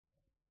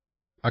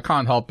I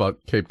can't help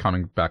but keep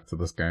coming back to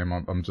this game.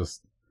 I'm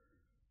just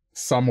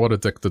somewhat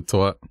addicted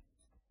to it.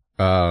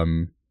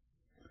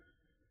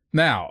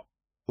 Now,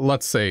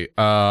 let's see.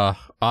 I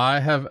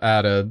have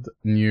added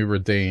new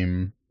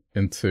redeem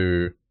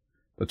into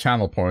the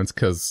channel points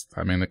because,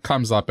 I mean, it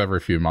comes up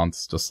every few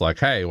months, just like,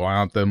 hey, why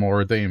aren't there more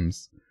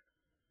redeems?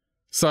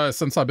 So,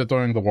 since I've been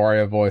doing the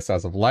warrior voice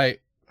as of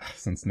late,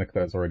 since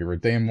Nicto's already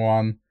redeemed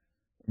one,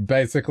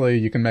 basically,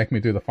 you can make me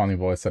do the funny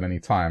voice at any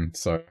time,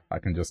 so I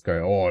can just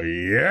go, oh,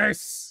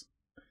 yes!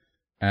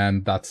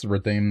 And that's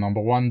redeem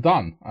number 1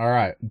 done.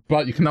 Alright,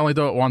 but you can only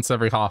do it once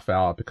every half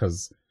hour,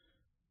 because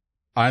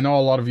I know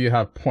a lot of you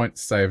have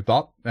points saved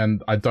up,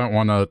 and I don't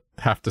want to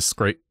have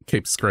to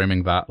keep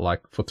screaming that,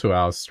 like, for 2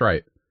 hours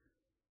straight.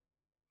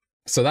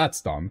 So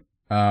that's done.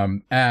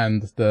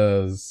 And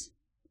there's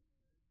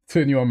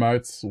 2 new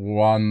emotes,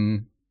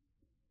 one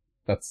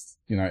that's,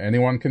 you know,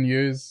 anyone can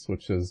use,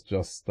 which is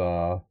just,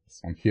 this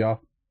one here.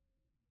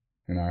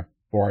 You know,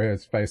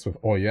 warrior's face with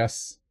oh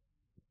yes.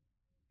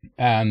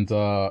 And,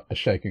 a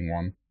shaking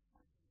one,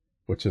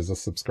 which is a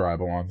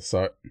subscriber one,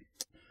 so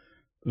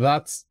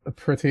that's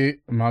pretty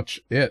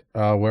much it.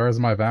 Where is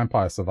my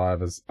Vampire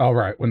Survivors? Oh,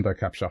 right, window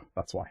capture,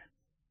 that's why.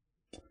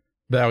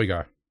 There we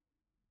go.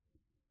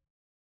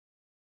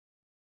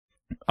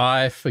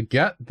 I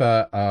forget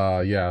that,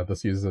 yeah,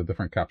 this uses a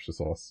different capture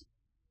source.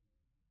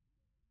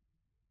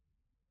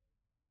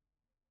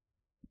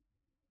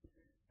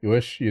 You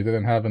wish you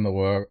didn't have in the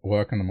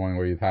work in the morning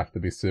where you'd have to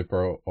be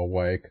super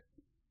awake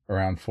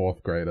around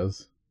 4th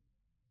graders.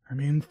 I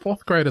mean,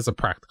 4th graders are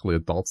practically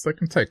adults. They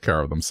can take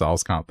care of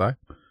themselves, can't they?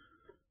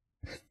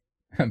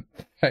 And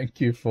thank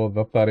you for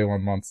the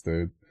 31 months,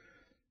 dude.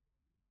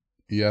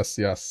 Yes,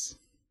 yes.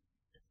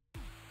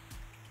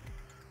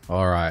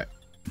 Alright.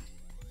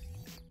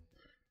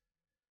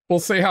 We'll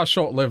see how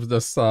short-lived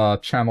this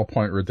channel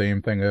point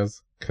redeem thing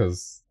is,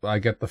 because I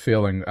get the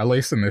feeling, at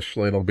least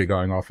initially, it'll be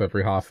going off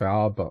every half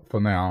hour, but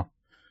for now,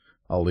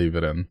 I'll leave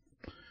it in.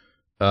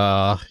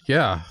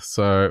 Yeah,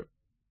 so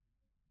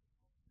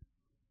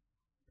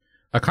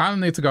I kind of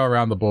need to go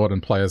around the board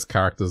and play as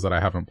characters that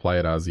I haven't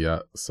played as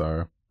yet,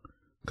 so,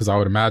 because I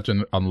would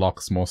imagine it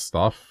unlocks more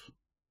stuff.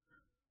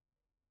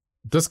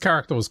 This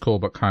character was cool,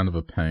 but kind of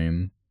a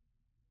pain.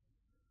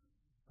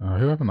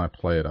 Who haven't I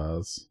played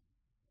as?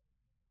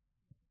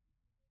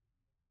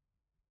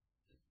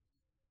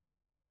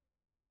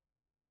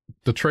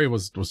 The tree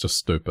was just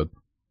stupid.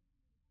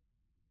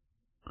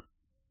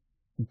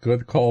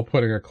 Good call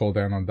putting a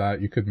cooldown on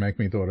that. You could make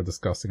me do it a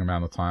disgusting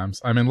amount of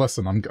times. I mean,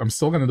 listen, I'm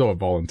still gonna do it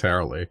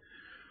voluntarily.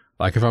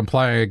 Like, if I'm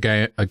playing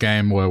a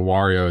game where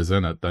Wario is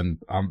in it, then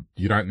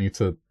you don't need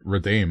to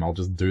redeem. I'll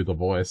just do the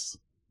voice.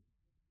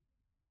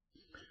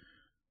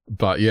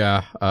 But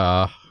yeah,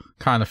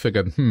 kind of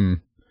figured,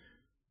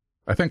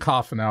 I think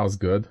half an hour is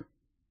good.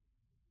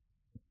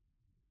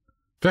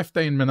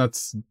 15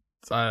 minutes...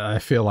 I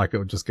feel like it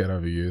would just get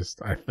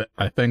overused.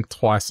 I think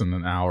twice in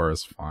an hour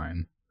is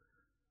fine.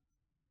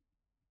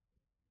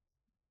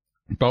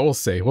 But we'll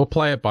see. We'll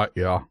play it by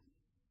ear.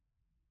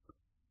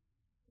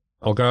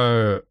 I'll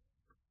go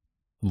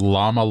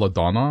Llama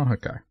LaDonna.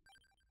 Okay.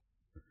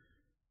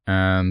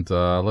 And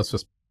let's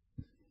just...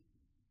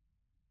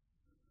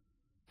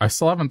 I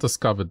still haven't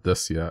discovered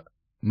this yet.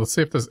 Let's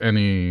see if there's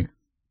any...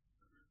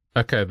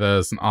 Okay,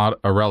 there's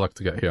a relic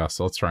to get here,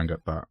 so let's try and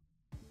get that.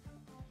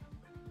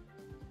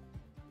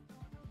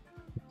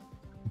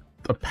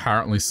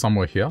 Apparently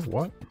somewhere here.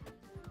 What?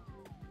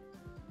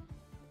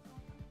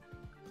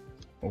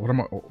 What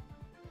am I...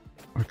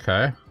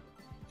 Okay.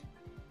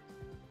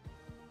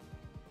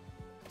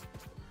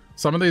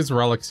 Some of these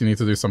relics you need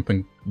to do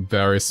something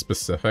very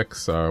specific,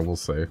 so we'll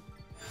see.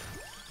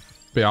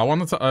 But yeah, I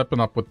wanted to open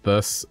up with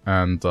this,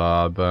 and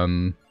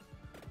then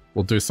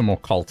we'll do some more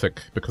cultic,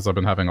 because I've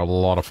been having a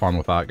lot of fun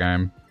with that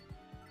game.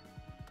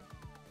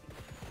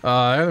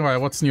 Anyway,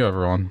 what's new,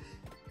 everyone?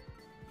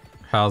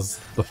 How's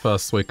the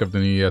first week of the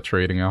new year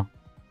treating you?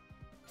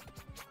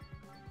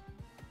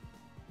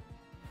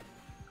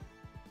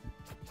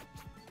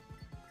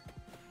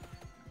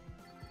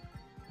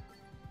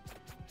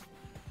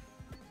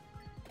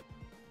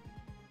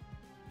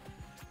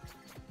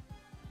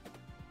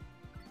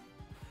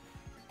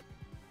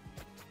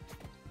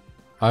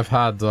 I've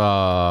had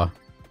a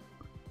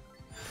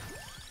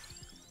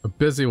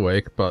busy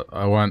week, but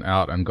I went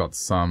out and got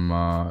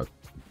some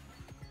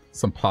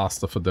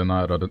pasta for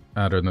dinner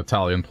at an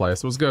Italian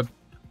place. It was good.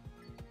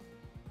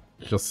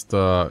 Just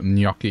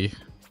gnocchi.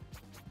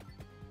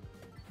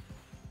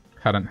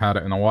 Hadn't had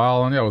it in a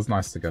while, and yeah, it was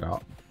nice to get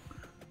out.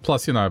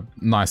 Plus, you know,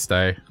 nice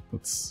day.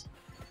 It's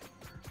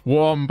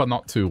warm, but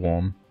not too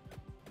warm.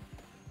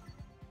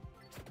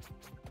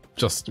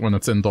 Just when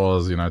it's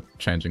indoors, you know,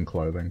 changing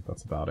clothing.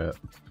 That's about it.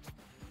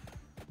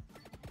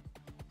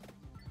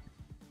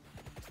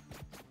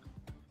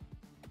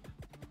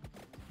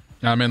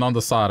 I mean, on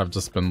the side, I've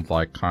just been,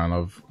 like, kind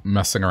of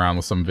messing around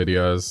with some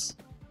videos.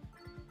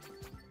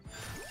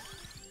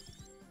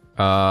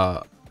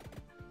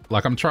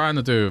 Like, I'm trying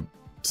to do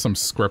some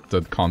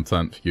scripted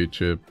content for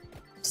YouTube.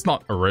 It's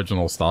not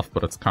original stuff,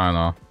 but it's kind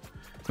of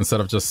instead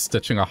of just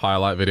stitching a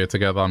highlight video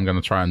together, I'm going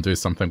to try and do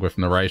something with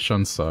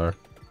narration, so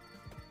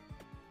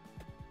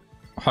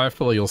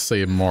hopefully you'll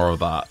see more of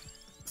that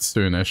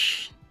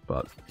soonish.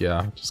 But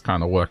yeah, just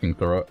kind of working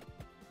through it.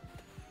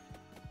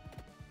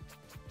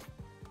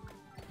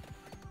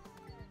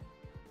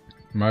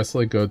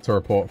 Mostly good to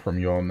report from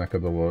your neck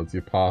of the woods.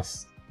 You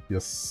passed your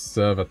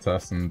server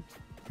test and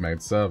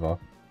made server.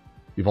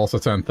 You've also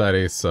turned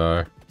 30,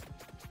 so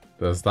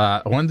there's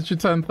that. When did you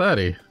turn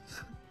 30?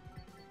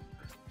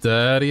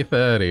 Dirty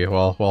 30.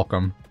 Well,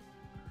 welcome.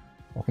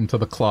 Welcome to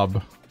the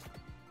club.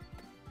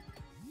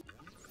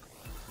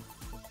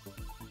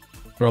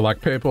 Where,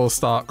 like, people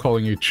start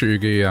calling you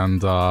Chugi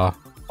and,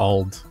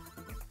 old.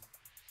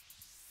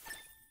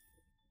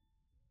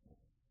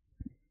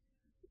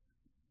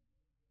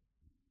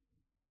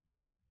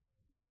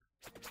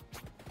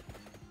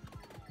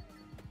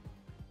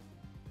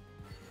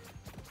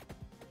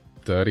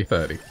 Dirty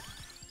 30.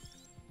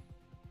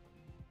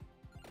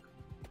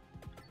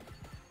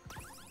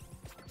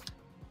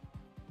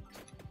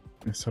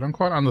 So I don't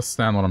quite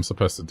understand what I'm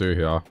supposed to do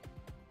here.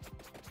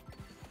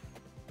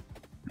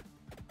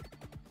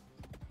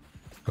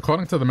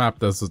 According to the map,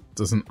 there's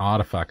an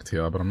artifact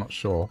here, but I'm not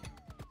sure.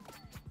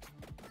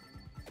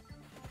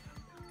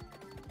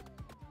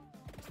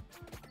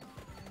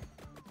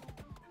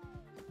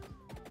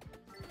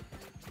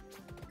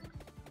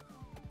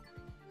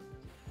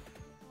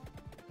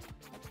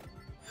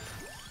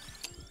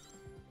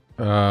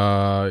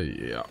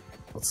 Yeah.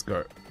 Let's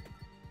go.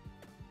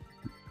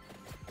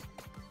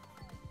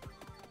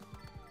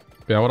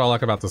 Yeah, what I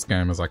like about this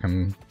game is I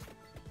can...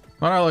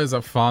 Not only is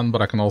it fun,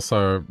 but I can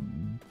also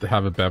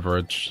have a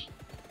beverage,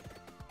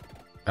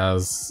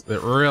 as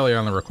it really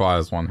only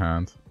requires one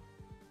hand.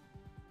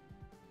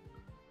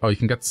 Oh, you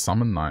can get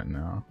Summon Knight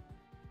now.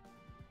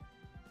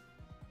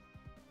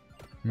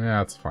 Yeah,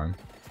 that's fine.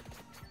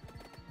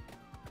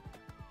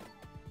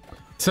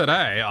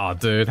 Today? Oh,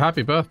 dude,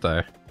 happy birthday.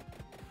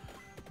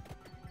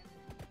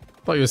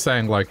 I thought you were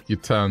saying, like, you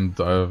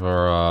turned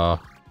over,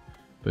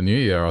 the new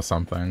year or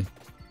something.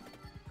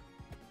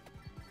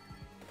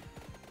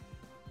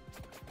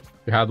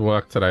 You had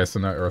work today,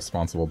 so no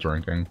irresponsible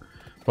drinking.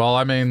 Well,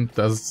 I mean,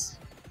 there's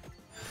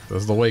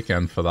the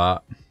weekend for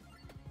that.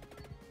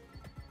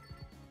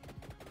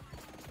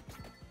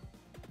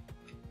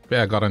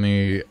 Yeah, got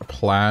any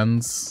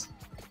plans?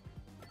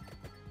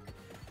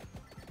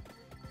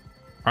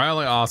 I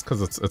only ask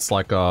because it's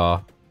like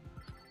a,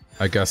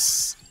 I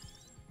guess,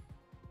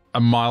 a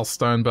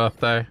milestone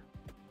birthday.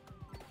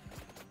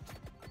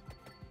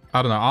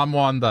 I don't know, I'm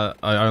one that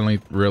I only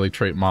really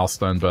treat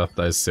milestone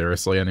birthdays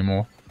seriously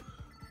anymore.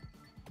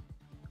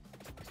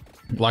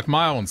 Like,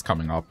 my one's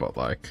coming up, but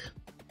like...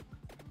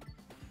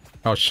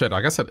 Oh shit,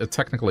 I guess it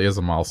technically is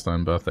a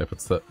milestone birthday if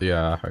it's the...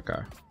 Yeah,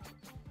 okay.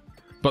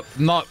 But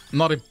not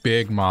a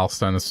big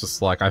milestone, it's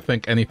just like, I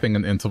think anything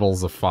in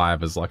intervals of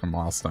 5 is like a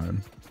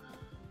milestone.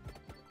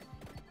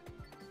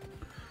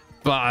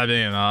 But I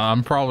mean,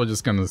 I'm probably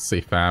just gonna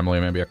see family,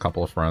 maybe a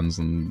couple of friends,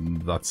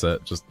 and that's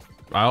it. Just,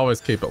 I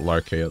always keep it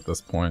low-key at this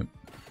point.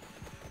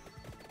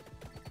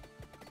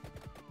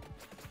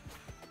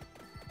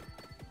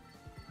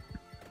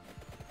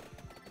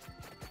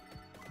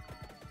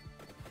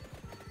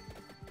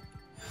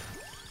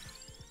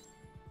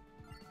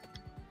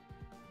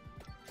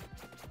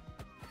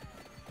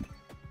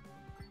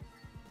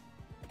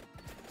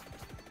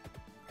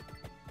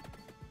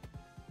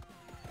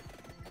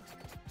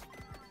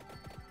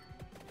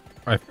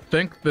 I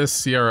think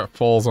this year it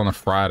falls on a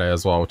Friday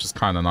as well, which is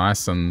kind of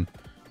nice, and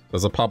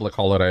there's a public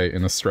holiday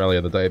in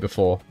Australia the day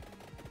before.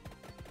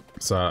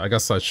 So I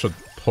guess I should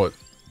put...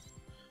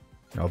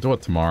 I'll do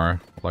it tomorrow.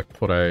 Like,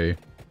 put a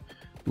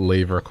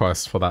leave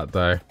request for that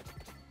day.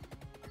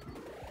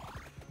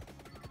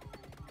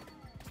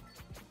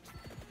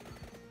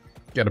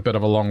 Get a bit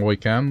of a long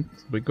weekend.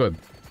 It'll be good.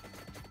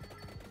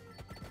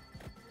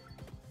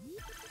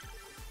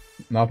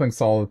 Nothing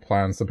solid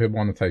planned, so people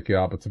want to take you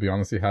out, but to be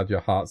honest, you had your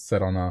heart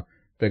set on a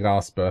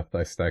big-ass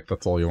birthday steak.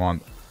 That's all you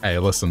want. Hey,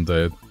 listen,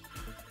 dude.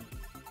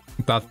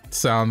 That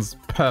sounds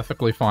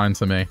perfectly fine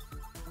to me.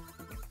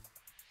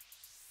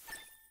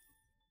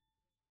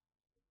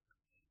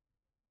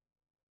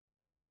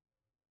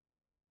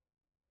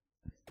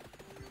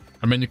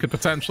 I mean, you could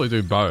potentially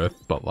do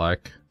both, but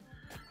like,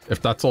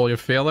 if that's all you're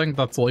feeling,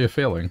 that's all you're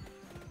feeling.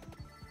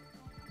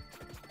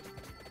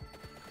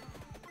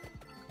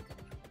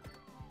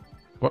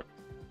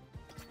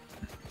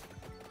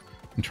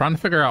 I'm trying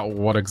to figure out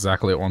what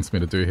exactly it wants me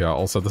to do here.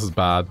 Also, this is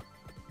bad.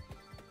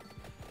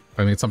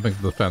 I need something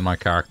to defend my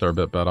character a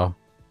bit better.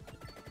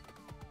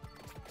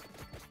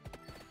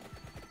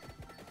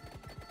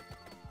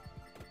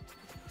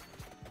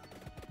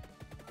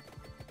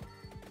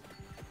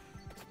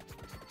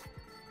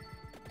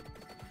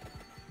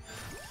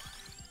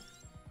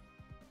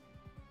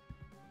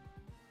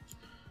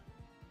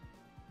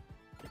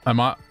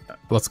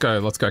 Let's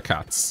go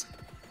cats.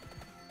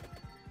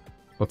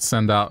 Let's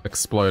send out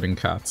exploding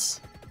cats.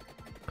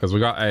 Because we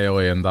got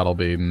AoE and that'll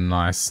be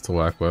nice to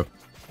work with.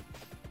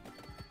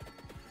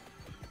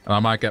 And I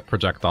might get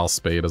projectile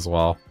speed as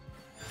well.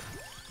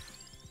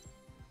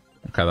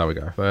 Okay, there we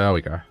go. There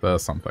we go.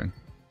 There's something.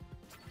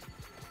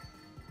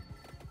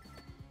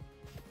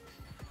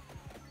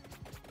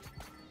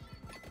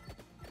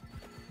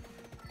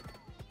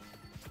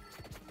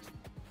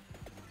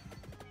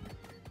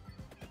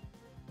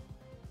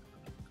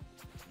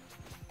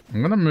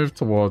 I'm gonna move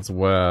towards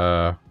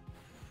where...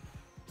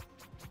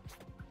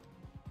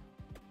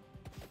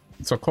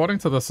 So according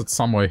to this, it's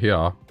somewhere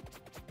here.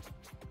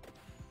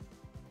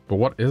 But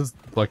what is...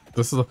 Like,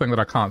 this is the thing that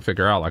I can't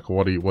figure out. Like,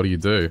 what do you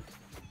do?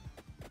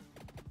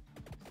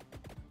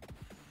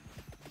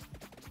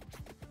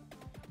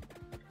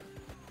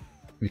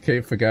 You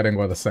keep forgetting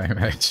we're the same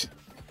age.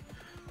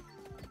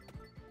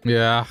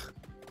 Yeah.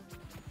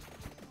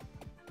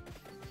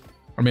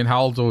 I mean,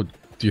 how old do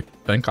you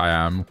think I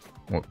am?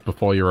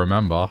 Before you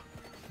remember.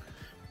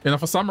 You know,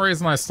 for some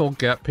reason I still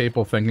get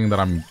people thinking that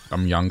I'm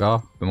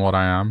younger than what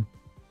I am.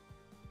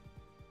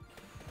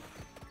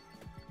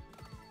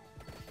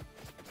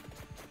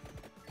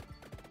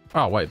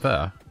 Oh, wait,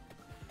 there.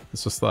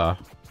 It's just there.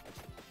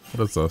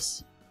 What is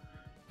this?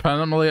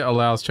 Permanently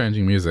allows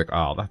changing music.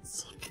 Oh,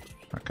 that's...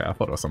 Okay, I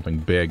thought it was something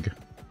big.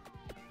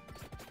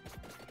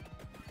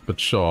 But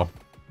sure.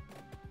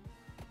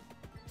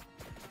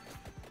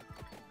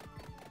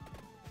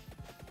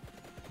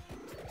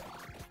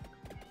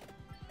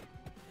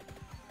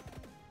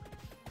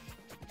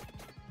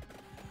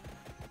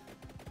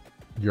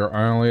 You're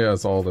only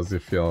as old as you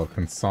feel.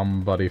 Can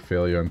somebody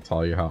feel you and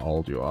tell you how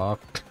old you are?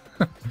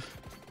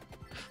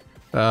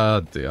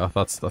 Oh dear,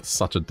 that's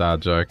such a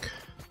dad joke.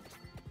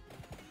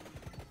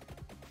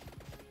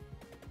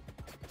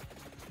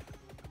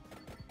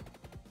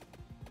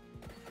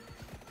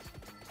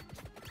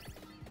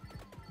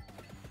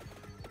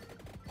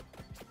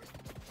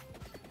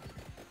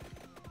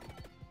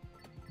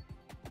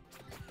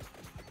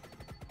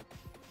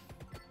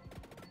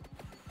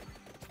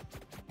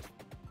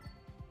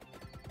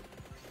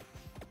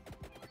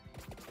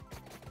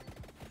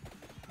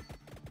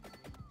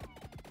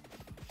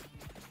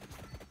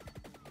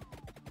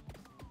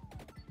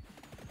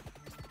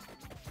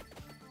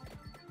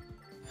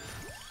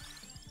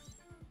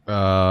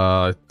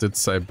 It did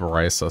say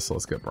Bracer, so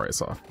let's get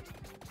Bracer.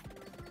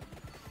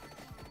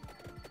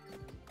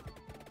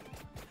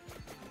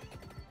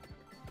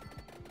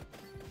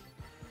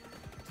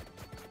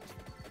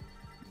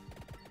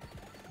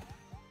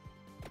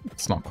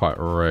 It's not quite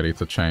ready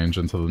to change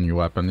into the new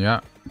weapon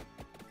yet.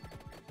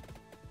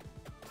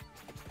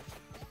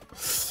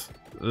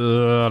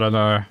 I don't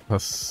know.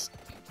 That's...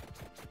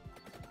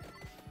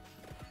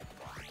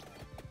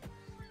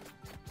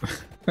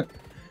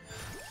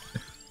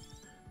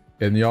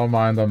 In your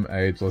mind, I'm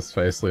ageless,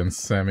 faceless, and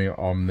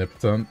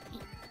semi-omnipotent.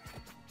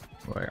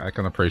 Like, I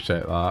can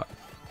appreciate that.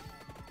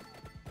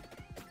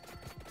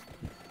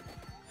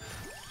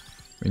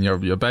 I mean,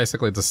 you're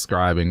basically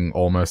describing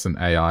almost an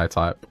AI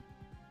type.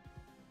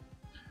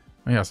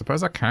 Oh, yeah, I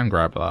suppose I can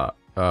grab that.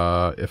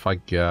 If I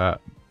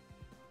get...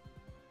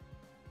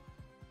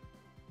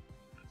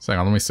 So hang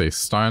on, let me see.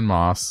 Stone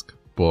Mask,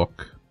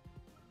 book.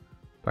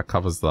 That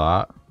covers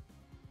that.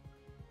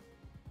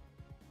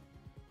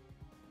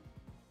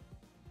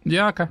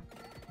 Yeah, okay.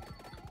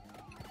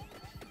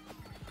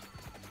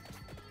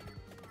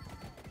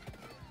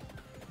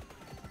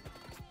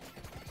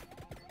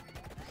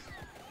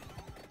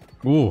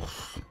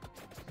 Oof.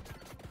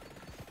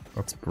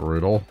 That's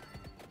brutal.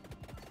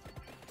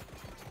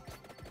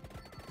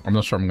 I'm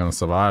not sure I'm gonna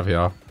survive here.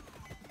 A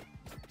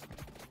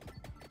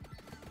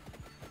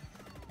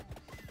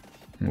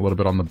little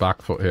bit on the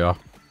back foot here.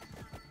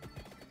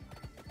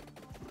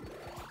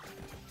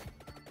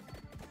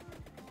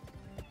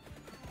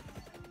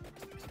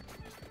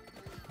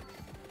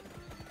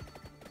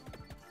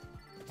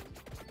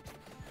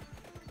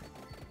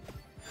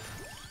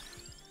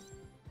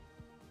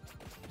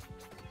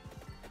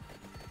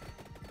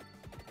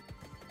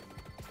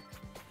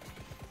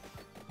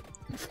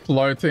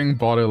 Floating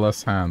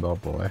bodiless hand, oh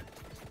boy.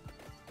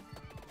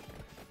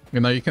 You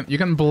know, you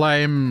can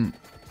blame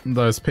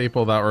those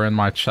people that were in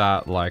my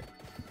chat, like,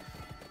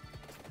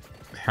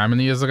 how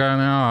many years ago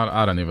now?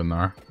 I don't even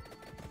know.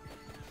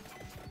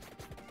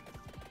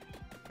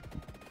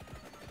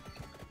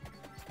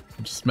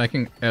 Just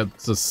making it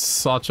just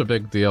such a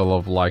big deal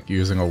of, like,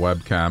 using a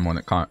webcam when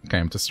it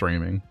came to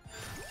streaming,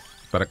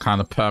 that it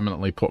kind of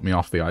permanently put me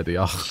off the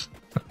idea.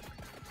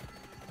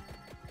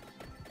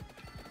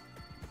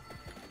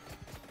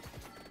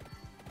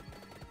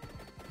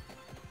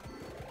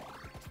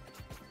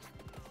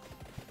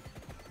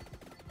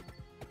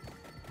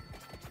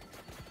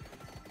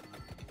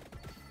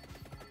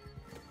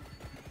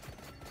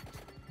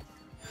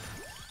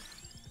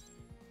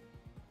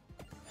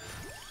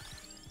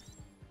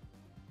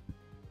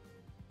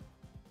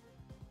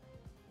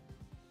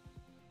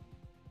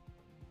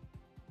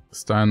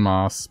 Stone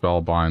Mask,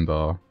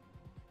 Spellbinder.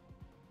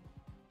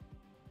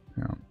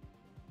 Yeah.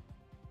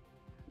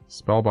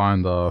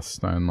 Spellbinder,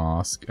 Stone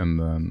Mask, and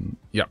then...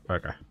 Yep,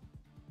 okay.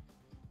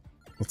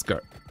 Let's go.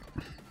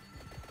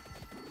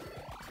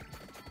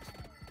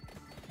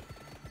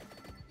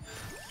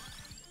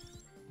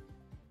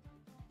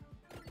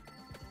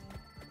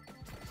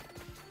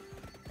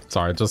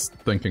 Sorry, just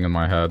thinking in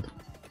my head.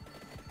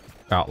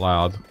 Out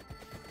loud.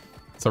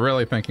 So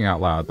really thinking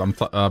out loud.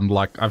 I'm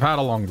like, I've had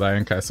a long day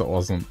in case it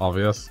wasn't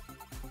obvious.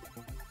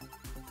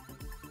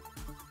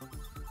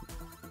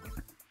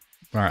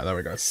 Alright, there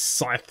we go.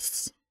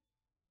 Scythes.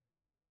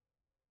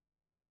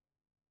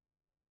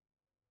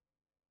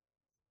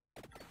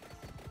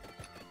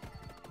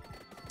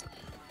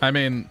 I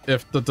mean,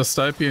 if the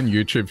dystopian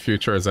YouTube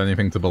future is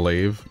anything to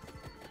believe,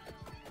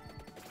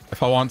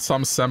 if I want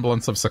some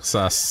semblance of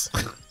success,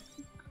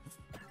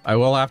 I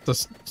will have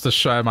to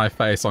show my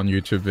face on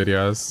YouTube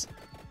videos.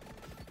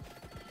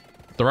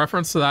 The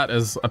reference to that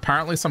is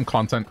apparently some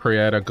content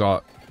creator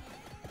got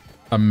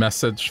a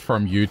message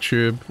from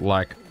YouTube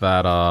like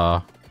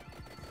that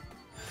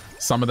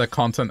some of their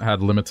content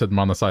had limited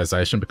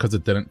monetization because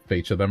it didn't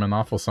feature them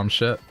enough or some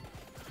shit.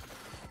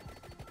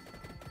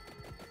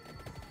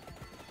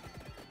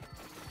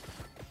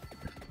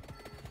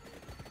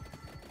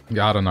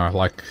 Yeah, I don't know,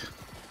 like...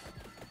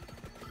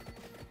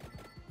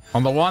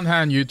 On the one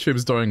hand,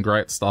 YouTube's doing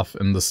great stuff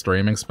in the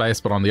streaming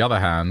space, but on the other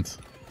hand,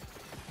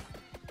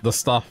 the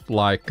stuff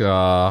like,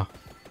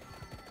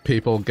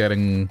 people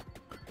getting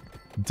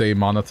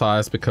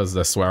demonetized because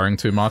they're swearing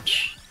too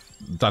much,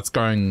 that's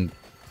going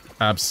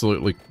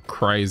absolutely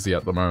crazy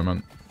at the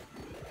moment.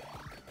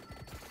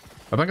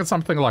 I think it's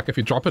something like if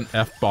you drop an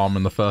F-bomb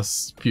in the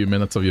first few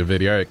minutes of your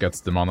video, it gets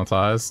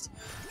demonetized.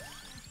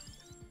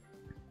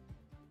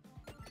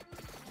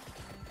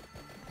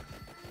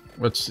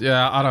 Which,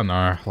 yeah, I don't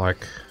know,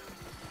 like...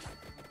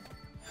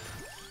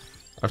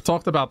 I've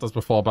talked about this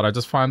before, but I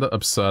just find it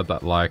absurd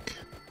that, like...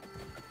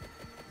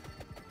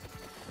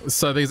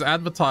 So these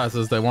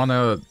advertisers, they want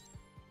to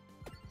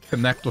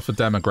connect with a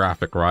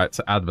demographic, right?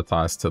 To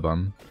advertise to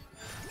them.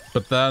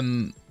 But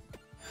then,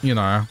 you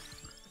know,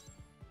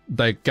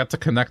 they get to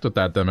connect with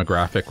that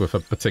demographic with a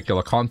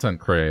particular content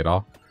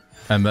creator.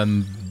 And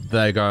then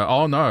they go,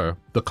 oh no,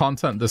 the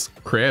content this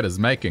creator's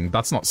making,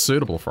 that's not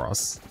suitable for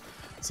us.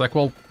 It's like,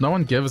 well, no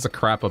one gives a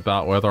crap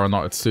about whether or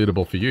not it's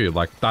suitable for you.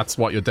 Like, that's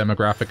what your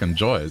demographic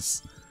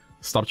enjoys.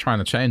 Stop trying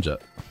to change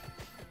it.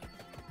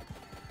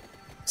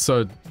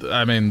 So,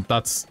 I mean,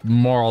 that's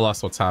more or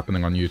less what's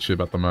happening on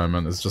YouTube at the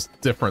moment. It's just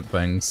different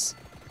things.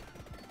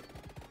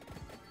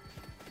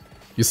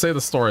 You see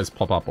the stories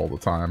pop up all the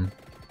time.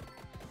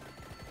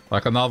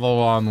 Like, another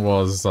one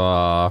was,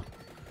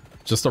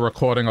 just a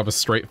recording of a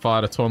Street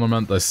Fighter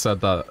tournament. They said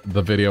that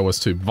the video was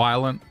too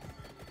violent.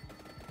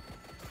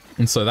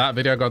 And so that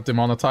video got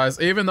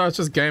demonetized, even though it's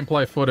just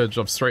gameplay footage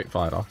of Street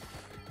Fighter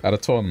at a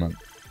tournament.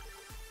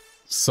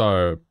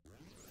 So,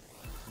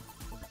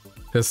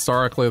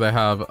 historically, they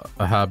have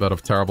a habit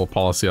of terrible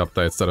policy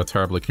updates that are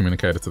terribly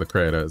communicated to the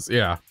creators.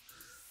 Yeah.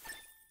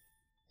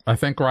 I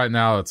think right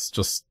now it's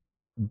just...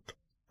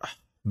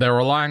 They're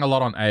relying a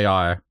lot on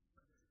AI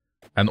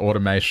and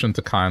automation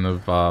to kind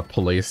of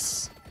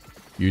police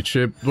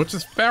YouTube, which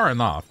is fair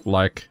enough.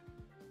 Like,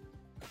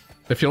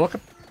 if you look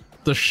at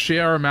the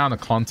sheer amount of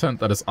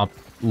content that is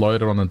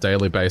uploaded on a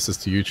daily basis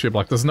to YouTube,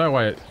 like, there's no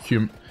way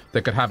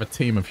they could have a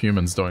team of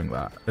humans doing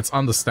that. It's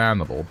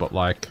understandable, but,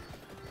 like,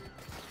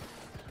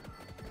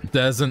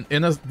 there's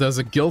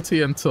a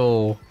guilty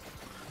until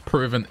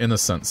proven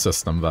innocent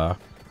system there.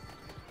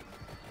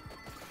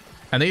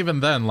 And even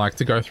then, like,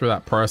 to go through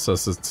that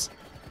process, it's...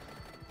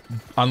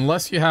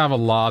 Unless you have a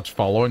large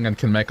following and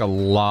can make a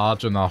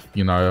large enough,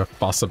 you know,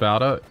 fuss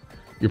about it,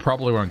 you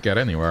probably won't get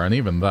anywhere, and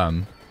even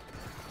then...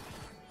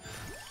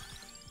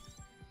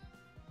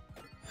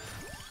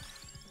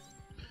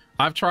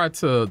 I've tried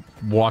to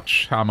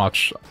watch how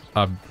much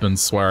I've been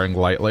swearing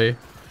lately.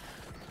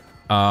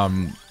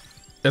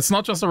 It's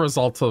not just a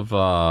result of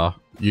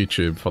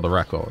YouTube, for the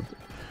record.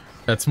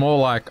 It's more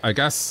like, I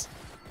guess,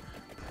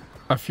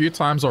 a few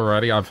times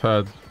already I've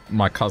heard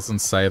my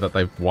cousins say that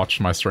they've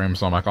watched my streams,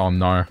 so I'm like, oh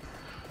no.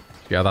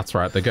 Yeah, that's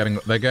right, they're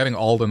getting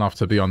old enough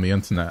to be on the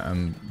internet,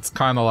 and it's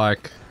kind of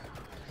like...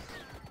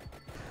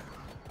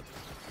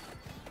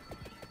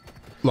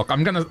 Look,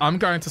 I'm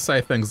going to say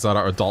things that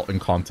are adult in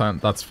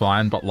content, that's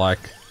fine, but like,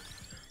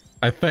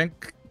 I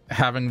think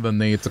having the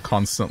need to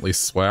constantly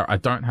swear, I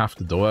don't have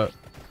to do it.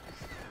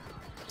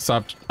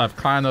 So I've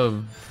kind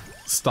of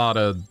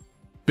started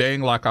being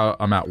like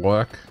I'm at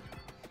work.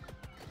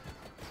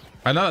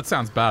 I know that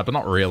sounds bad, but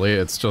not really,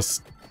 it's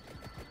just...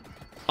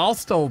 I'll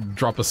still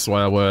drop a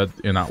swear word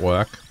in at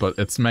work, but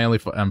it's mainly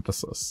for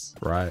emphasis,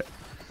 right?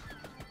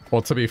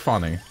 Or to be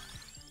funny.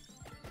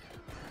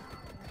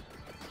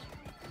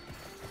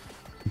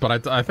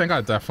 But I think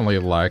I definitely,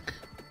 like,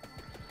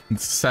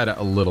 said it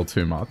a little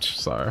too much,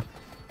 so...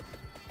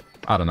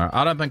 I don't know.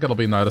 I don't think it'll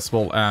be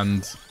noticeable,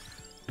 and...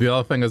 The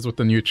other thing is, with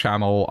the new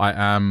channel, I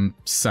am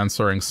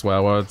censoring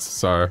swear words,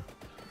 so...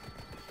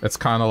 It's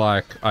kind of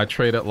like, I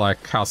treat it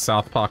like how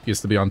South Park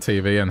used to be on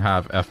TV and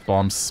have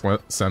F-bombs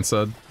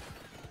censored.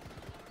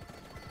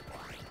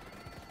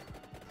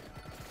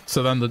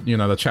 So then,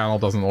 the channel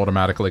doesn't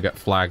automatically get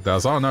flagged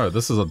as, oh no,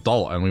 this is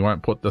adult, and we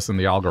won't put this in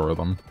the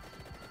algorithm.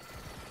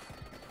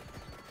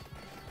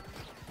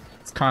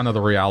 Kind of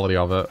the reality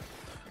of it.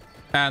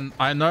 And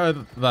I know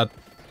that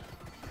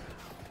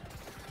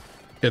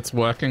it's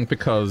working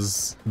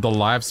because the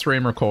live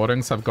stream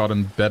recordings have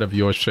gotten better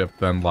viewership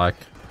than, like,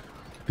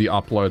 the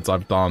uploads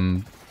I've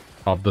done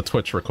of the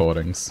Twitch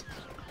recordings.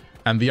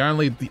 And the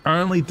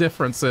only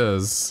difference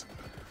is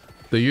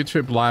the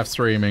YouTube live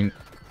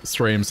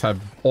streams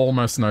have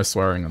almost no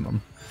swearing in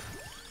them.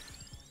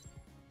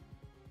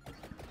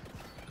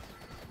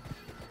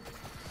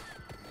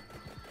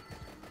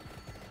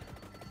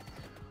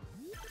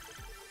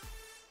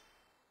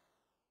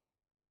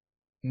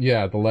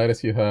 Yeah, the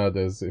latest you heard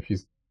is if you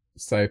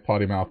say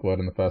potty mouth word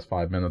in the first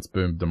 5 minutes,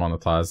 boom,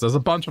 demonetized. There's a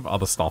bunch of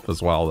other stuff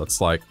as well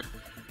that's like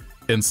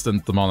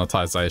instant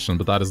demonetization,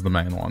 but that is the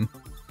main one.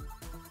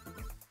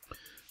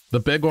 The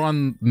big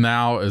one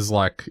now is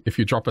like if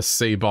you drop a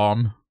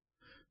C-bomb,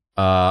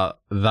 that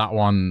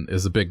one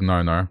is a big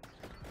no-no.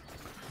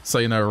 So,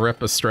 you know,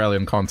 rip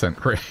Australian content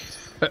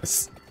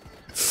creators.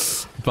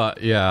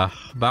 But yeah,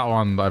 that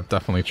one I've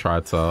definitely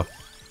tried to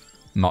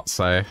not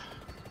say.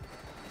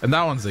 And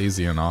that one's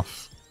easy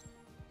enough.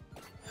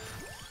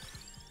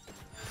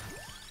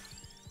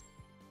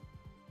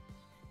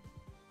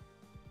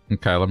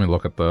 Okay, let me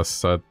look at this.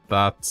 So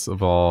that's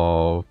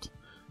evolved.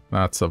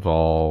 That's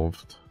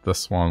evolved.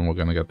 This one, we're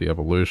gonna get the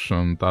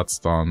evolution. That's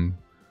done.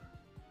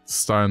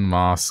 Stone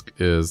Mask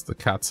is the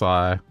cat's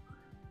eye.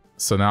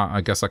 So now I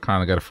guess I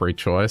kind of get a free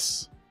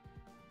choice.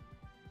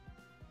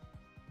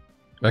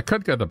 I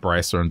could go the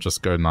bracer and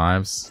just go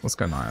knives. Let's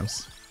go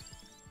knives.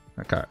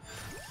 Okay.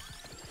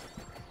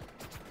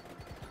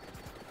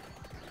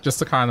 Just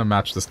to kind of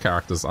match this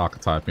character's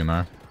archetype, you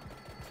know?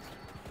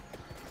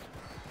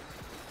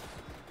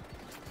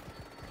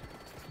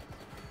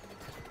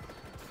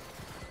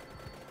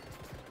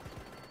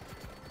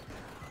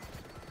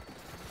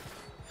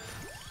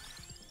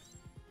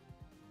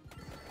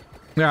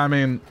 Yeah, I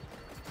mean,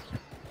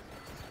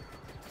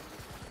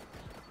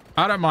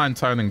 I don't mind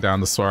toning down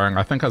the swearing.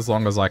 I think as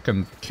long as I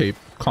can keep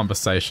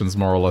conversations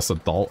more or less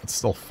adult, it's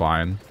still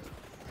fine.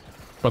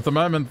 But the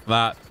moment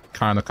that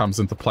kind of comes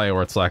into play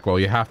where it's like, well,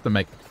 you have to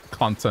make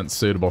content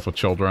suitable for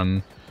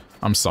children,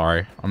 I'm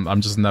sorry. I'm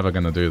just never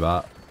gonna do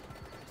that.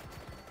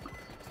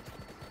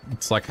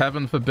 It's like,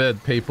 heaven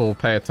forbid people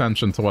pay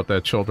attention to what their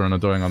children are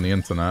doing on the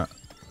internet.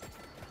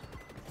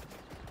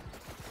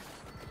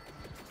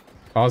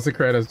 Aussie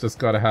creators just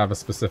gotta have a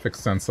specific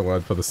censor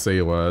word for the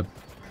C word.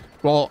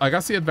 Well, I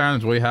guess the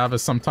advantage we have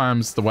is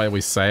sometimes the way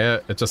we say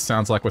it, it just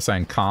sounds like we're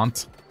saying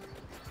can't.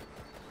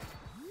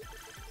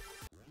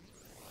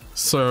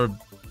 So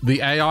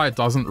the AI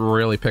doesn't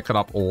really pick it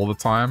up all the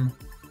time.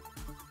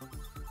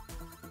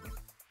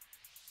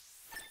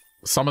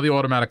 Some of the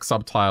automatic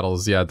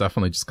subtitles, yeah,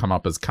 definitely just come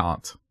up as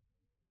can't.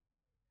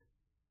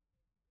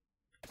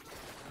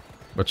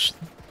 Which,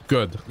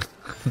 good.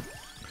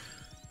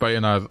 But, you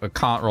know, I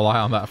can't rely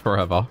on that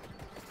forever.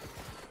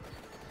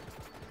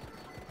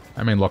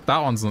 I mean, look, that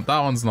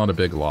one's not a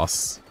big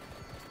loss.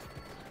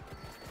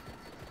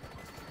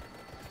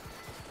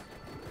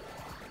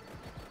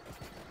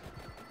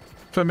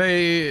 For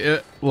me,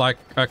 like,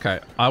 okay,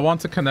 I want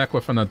to connect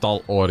with an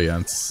adult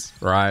audience,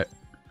 right?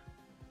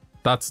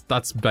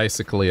 That's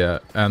basically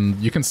it. And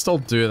you can still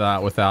do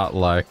that without,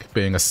 like,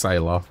 being a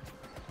sailor.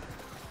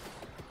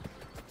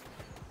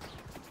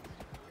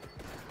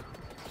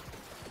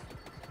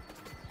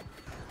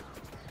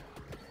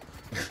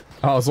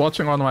 I was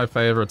watching one of my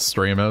favorite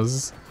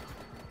streamers,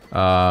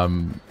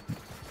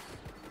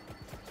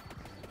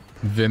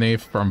 Vinny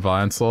from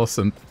Vinesource,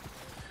 and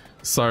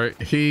so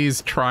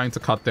he's trying to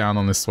cut down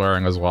on his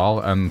swearing as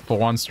well, and for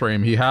one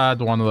stream he had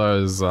one of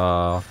those,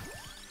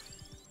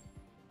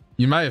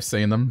 you may have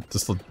seen them,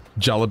 just the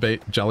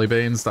jelly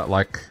beans that,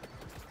 like,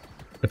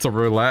 it's a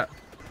roulette.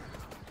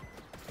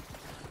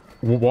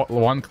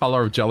 One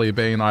color of jelly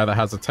bean either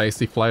has a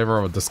tasty flavor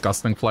or a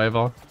disgusting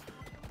flavor,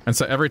 and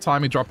so every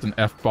time he dropped an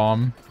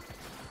F-bomb,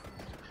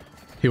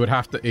 he would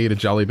have to eat a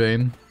jelly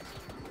bean.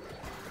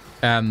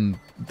 And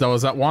there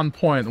was at one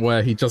point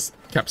where he just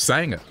kept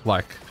saying it,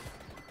 like,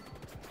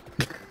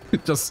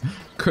 it just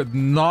could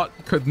not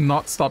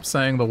stop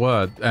saying the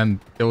word, and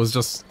it was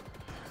just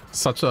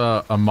such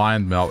a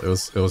mind melt.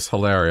 It was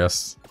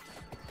hilarious.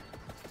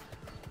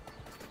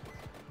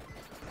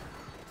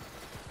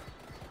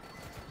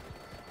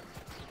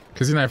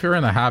 Because, you know, if you're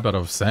in the habit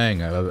of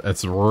saying it,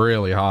 it's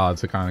really hard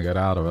to kind of get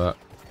out of it.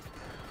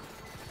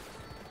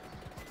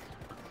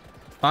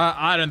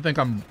 I don't think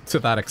I'm to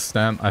that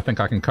extent. I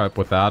think I can cope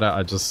without it.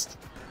 I just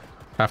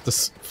have to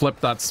flip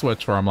that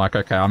switch where I'm like,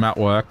 okay, I'm at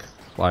work.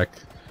 Like,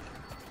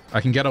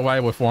 I can get away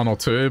with one or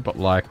two, but,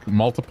 like,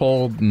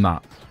 multiple,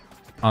 nah.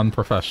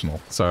 Unprofessional.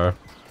 So,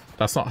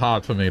 that's not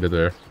hard for me to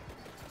do.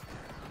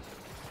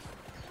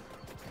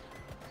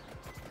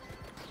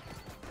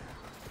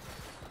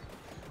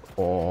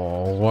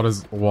 Oh,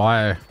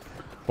 why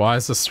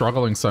is this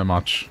struggling so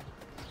much?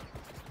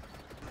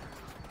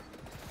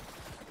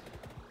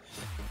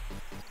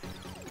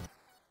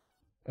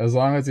 As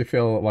long as you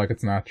feel like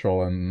it's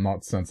natural and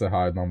not censor how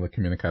I normally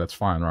communicate, it's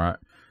fine, right?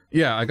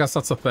 Yeah, I guess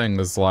that's the thing,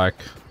 is like...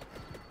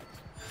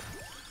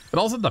 It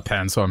also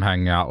depends who I'm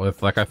hanging out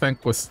with. Like, I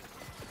think with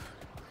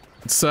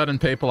certain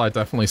people I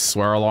definitely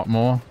swear a lot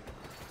more.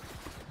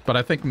 But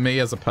I think me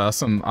as a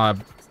person,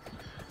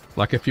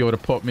 like if you were to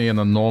put me in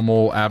a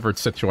normal, average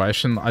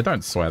situation, I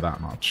don't swear that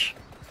much.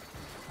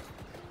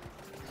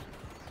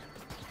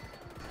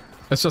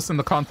 It's just in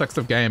the context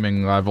of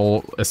gaming,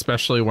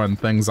 especially when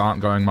things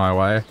aren't going my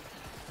way.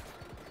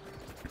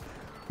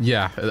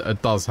 Yeah,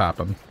 it does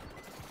happen.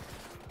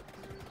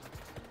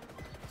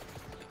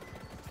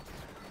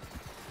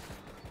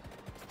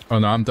 Oh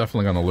no, I'm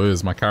definitely gonna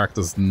lose. My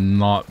character's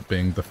not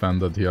being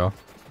defended here.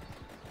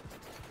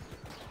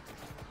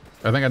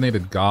 I think I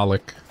needed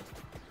garlic.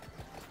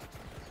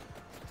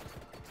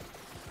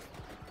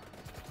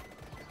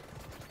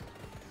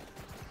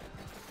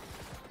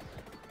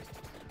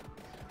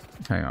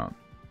 Hang on.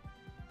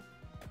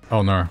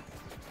 Oh no.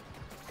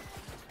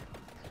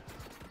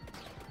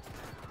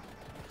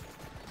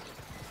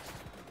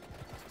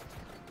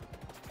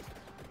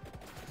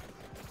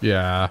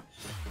 Yeah.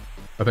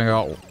 I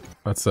think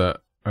that's it.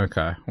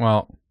 Okay,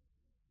 well.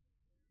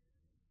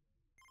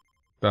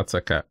 That's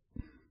okay.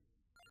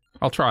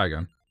 I'll try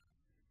again.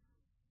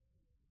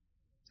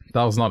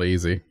 That was not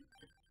easy.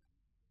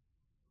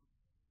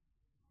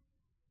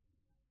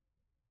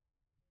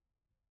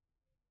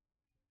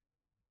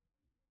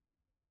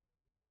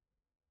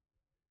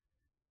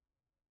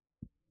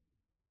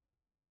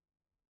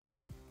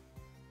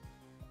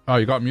 Oh,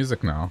 you got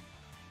music now.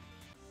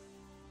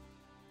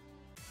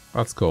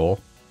 That's cool.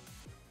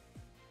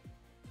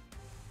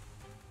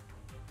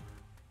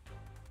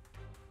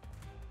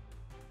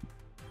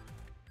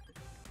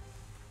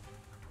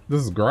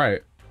 This is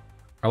great.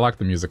 I like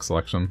the music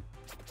selection.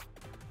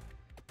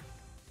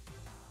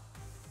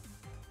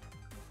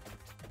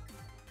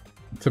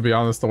 To be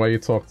honest, the way you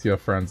talk to your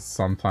friends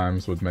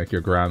sometimes would make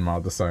your grandma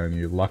disown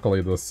you.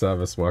 Luckily, the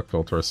service work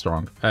filter is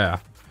strong. Yeah,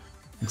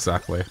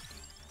 exactly.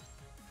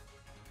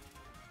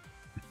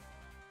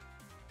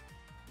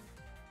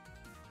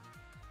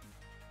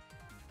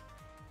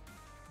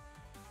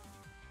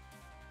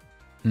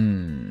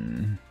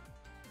 Hmm.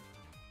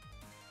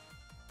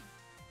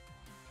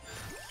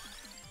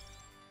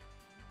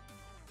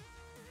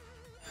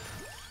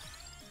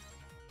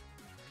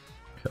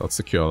 Okay, let's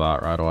secure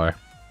that right away.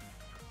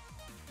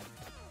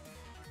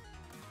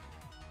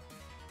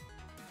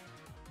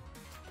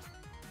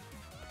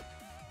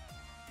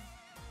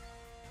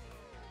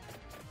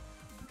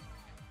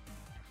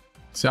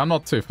 See, I'm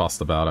not too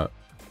fussed about it.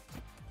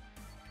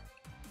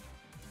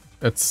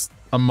 It's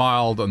a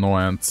mild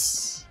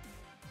annoyance.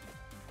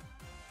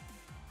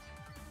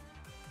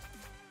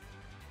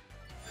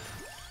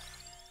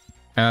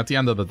 And at the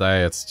end of the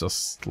day, it's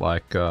just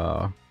like,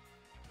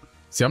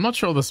 See, I'm not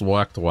sure this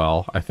worked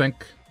well. I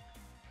think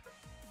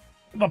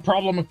the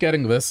problem with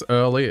getting this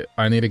early,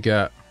 I need to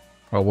get...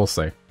 Well, we'll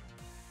see.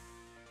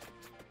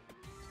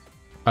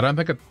 I don't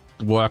think it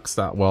works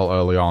that well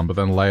early on, but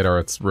then later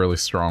it's really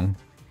strong.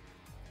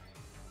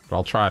 But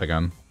I'll try it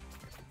again.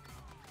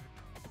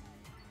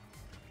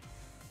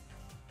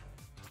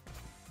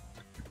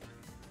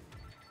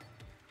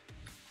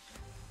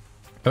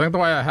 I think the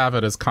way I have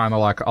it is kind of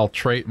like I'll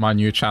treat my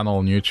new channel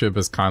on YouTube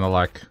as kind of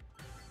like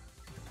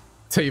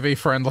TV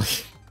friendly.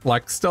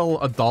 Like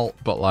still adult,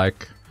 but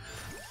like,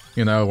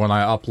 you know, when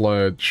I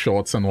upload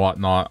shorts and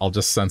whatnot, I'll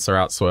just censor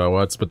out swear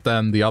words. But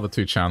then the other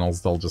two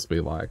channels, they'll just be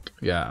like,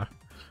 yeah,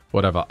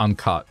 whatever,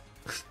 uncut.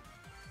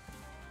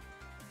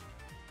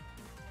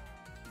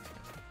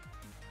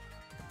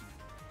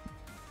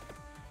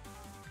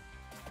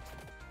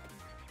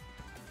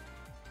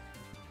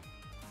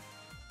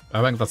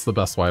 I think that's the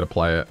best way to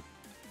play it.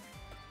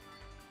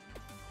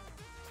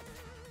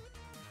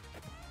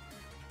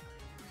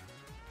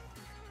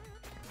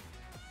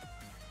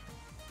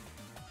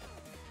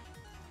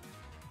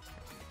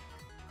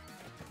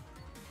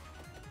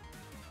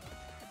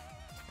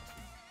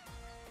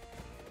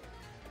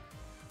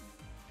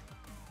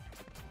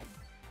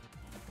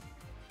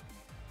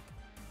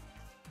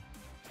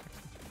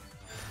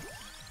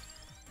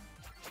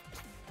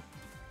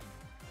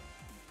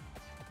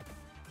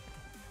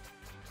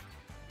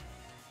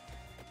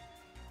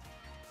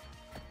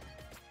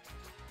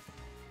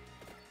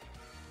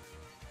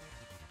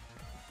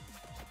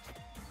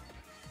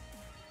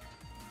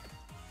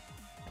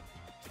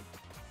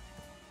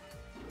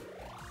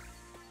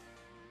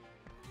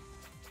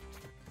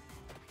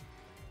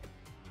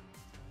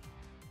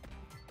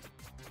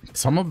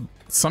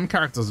 Some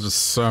characters are just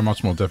so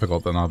much more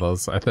difficult than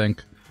others, I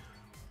think.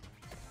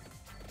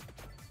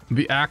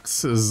 The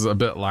axe is a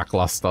bit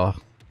lackluster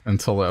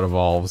until it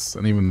evolves,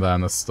 and even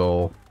then it's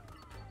still...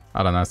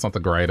 I don't know, it's not the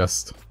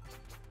greatest.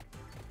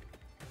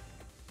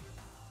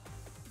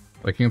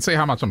 Like, you can see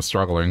how much I'm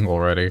struggling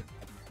already.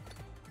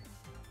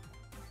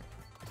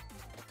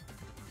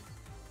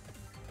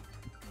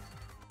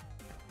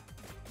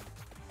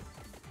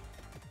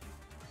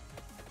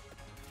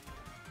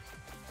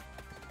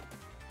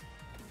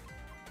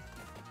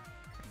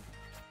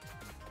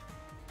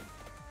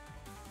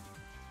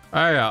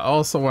 Oh yeah, I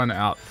also went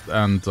out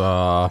and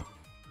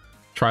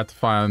tried to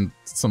find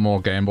some more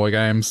Game Boy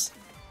games.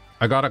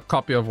 I got a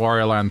copy of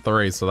Wario Land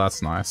 3, so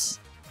that's nice.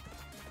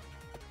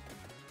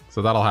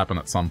 So that'll happen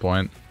at some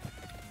point.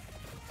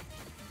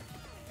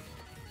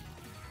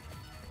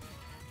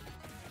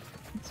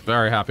 It's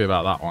very happy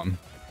about that one.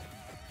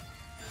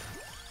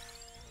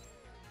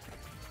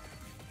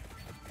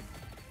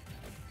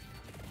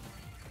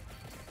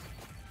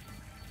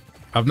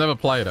 I've never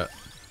played it.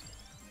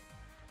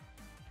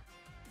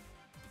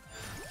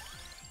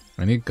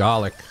 I need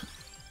garlic.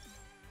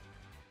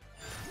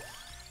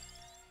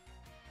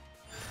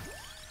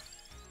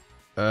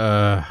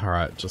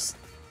 Alright, just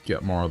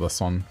get more of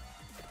this one.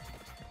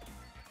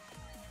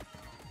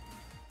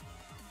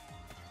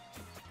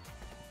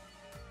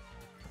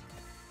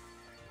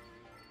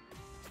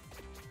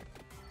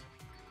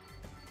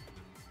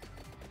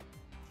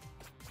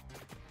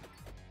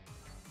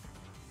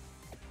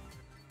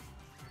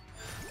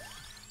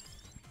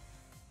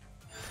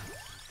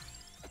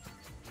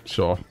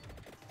 Sure.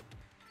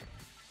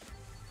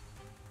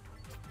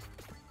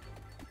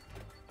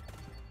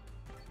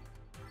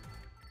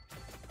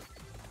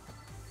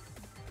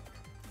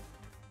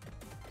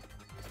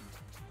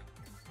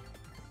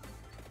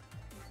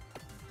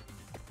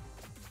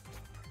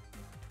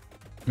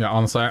 Yeah,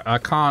 honestly, I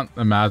can't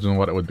imagine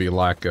what it would be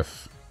like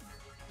if,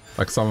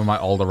 like, some of my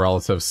older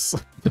relatives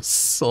just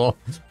saw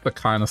the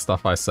kind of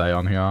stuff I say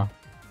on here.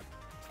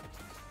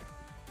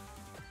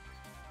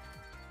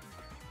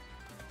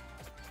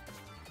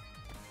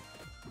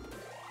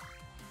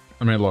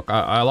 I mean, look,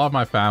 I love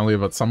my family,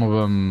 but some of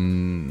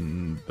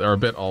them, they're a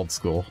bit old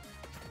school.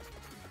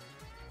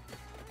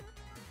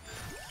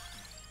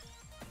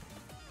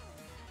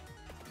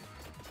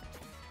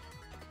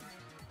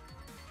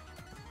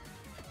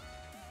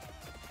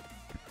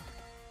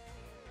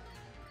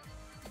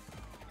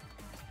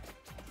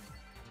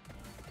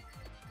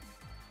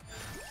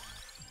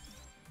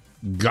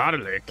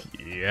 Garlic,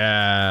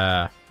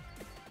 yeah.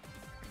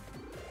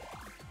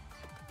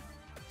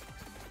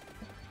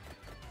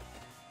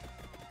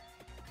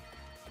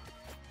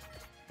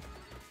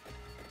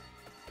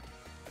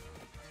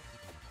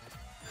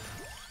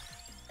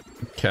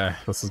 Okay,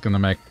 this is gonna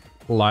make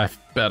life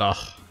better.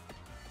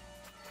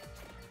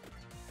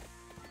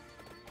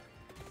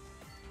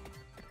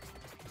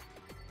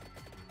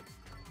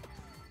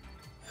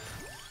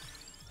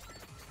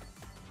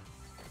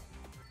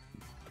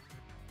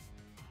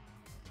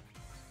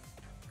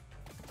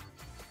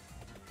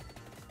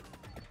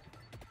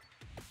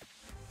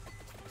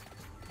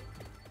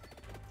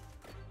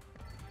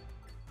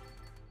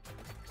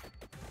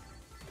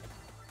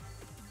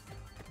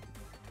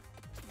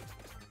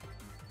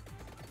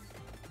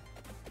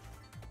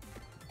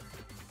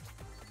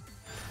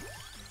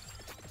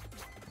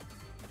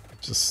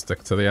 Just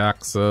stick to the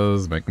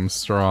axes, make them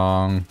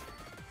strong.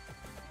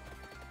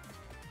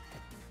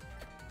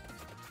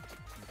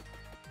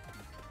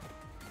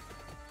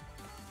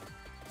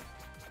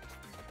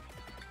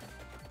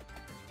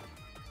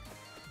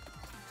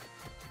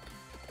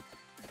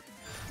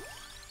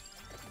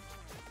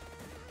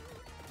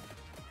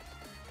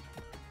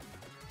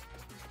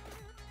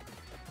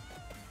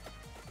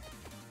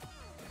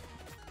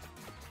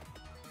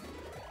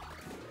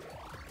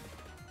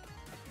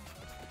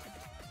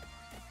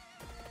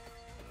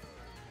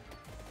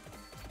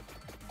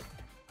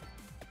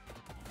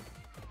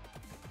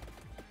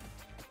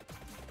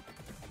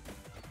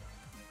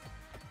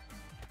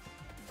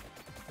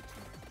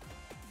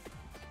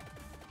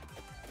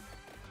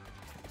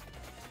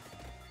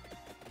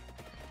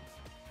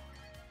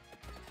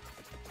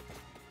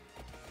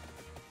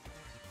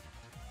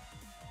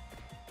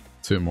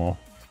 Two more.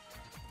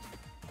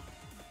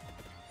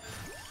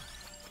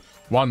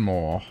 One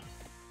more.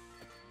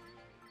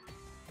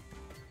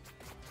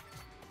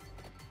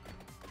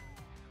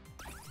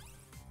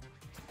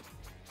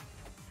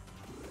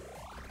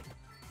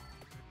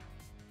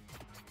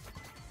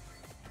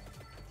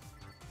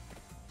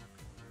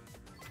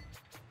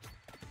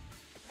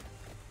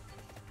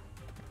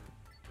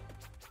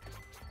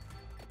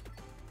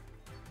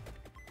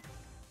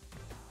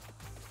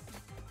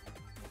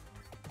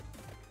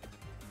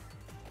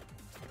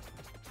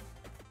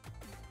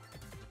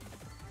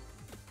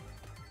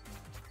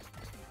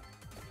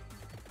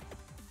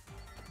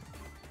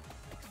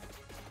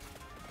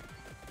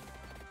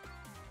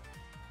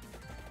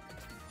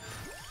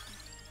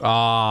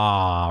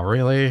 Ah,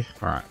 really?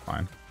 Alright,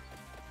 fine.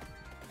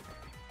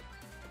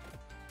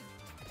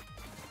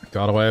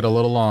 Gotta wait a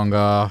little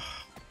longer.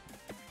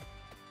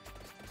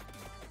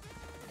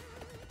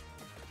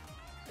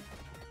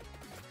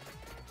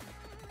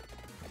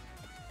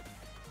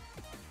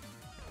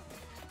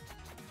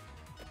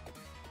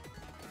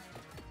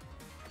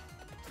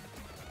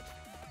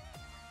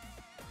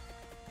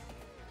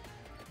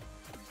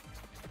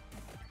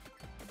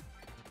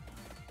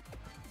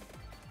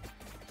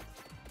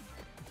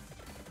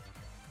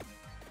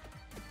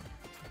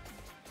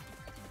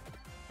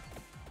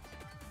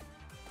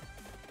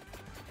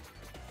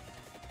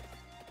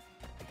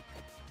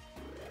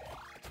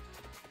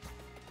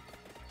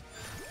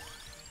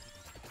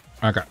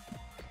 Okay.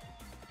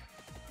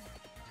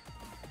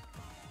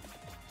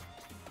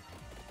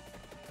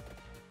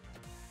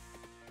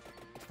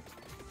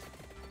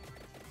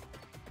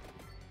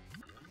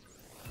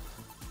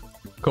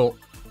 Cool.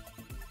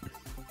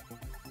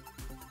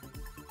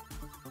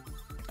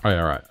 Oh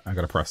yeah, right. I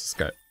gotta press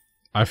escape.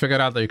 I figured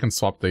out that you can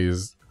swap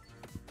these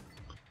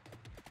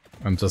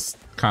and just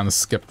kind of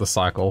skip the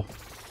cycle.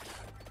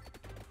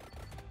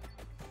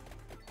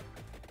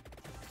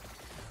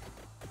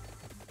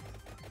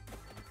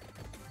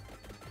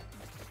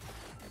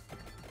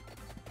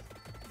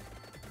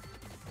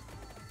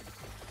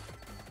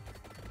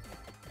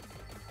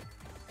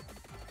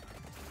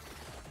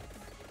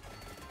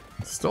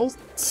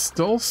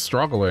 Still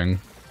struggling.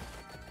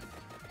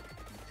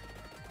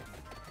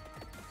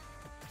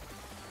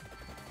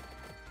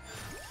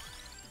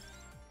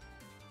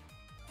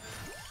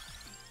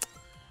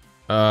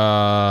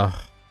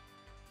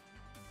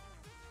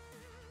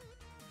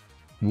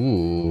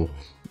 Ooh.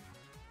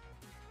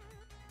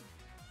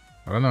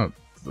 I don't know.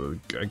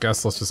 I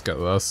guess let's just get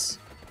this.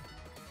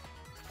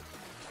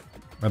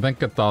 I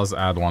think it does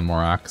add one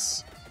more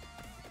axe.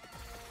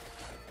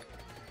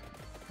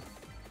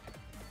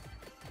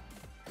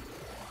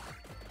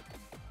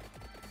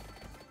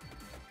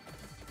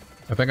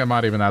 I think I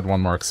might even add one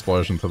more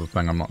explosion to the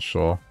thing, I'm not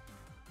sure.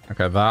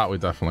 Okay, that we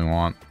definitely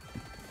want.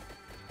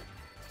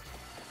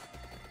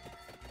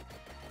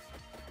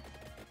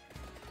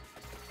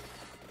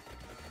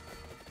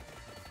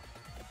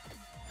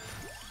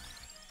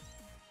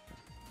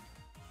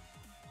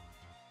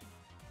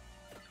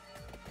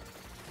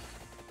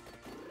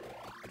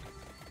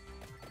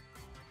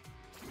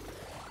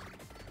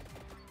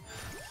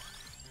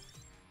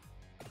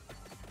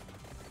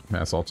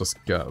 Yeah, so I'll just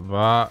get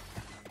that.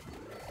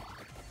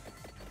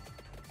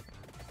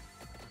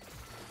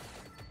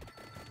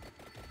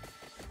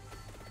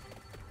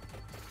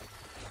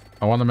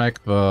 I want to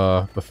make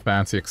the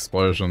fancy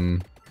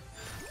explosion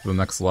the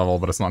next level,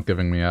 but it's not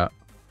giving me yet.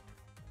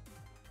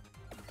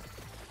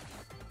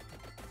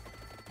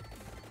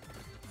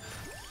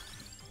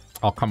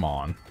 Oh, come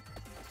on.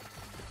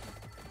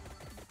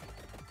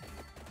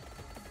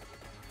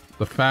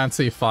 The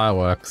fancy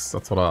fireworks,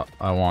 that's what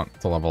I want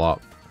to level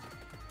up.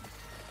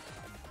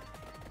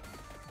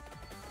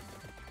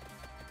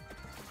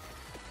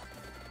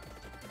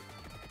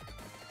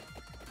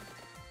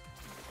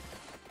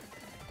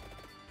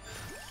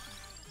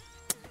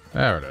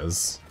 There it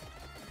is.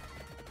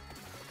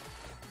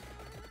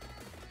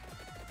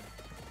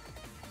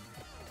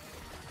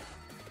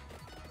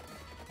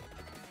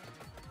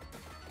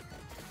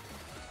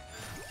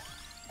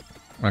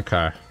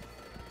 Okay.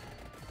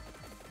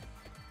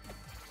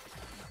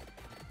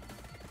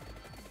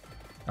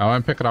 I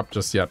won't pick it up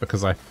just yet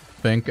because I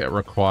think it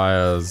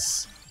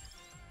requires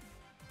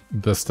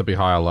this to be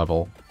higher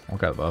level. I'll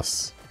get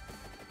this.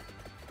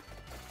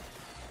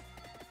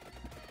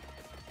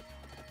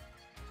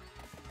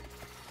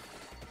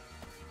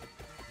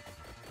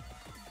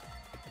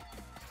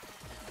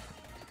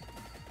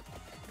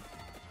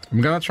 I'm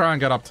gonna try and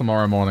get up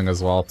tomorrow morning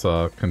as well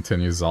to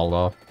continue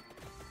Zelda.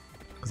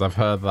 Because I've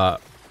heard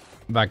that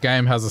that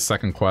game has a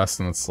second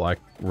quest and it's like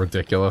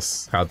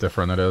ridiculous how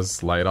different it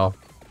is later.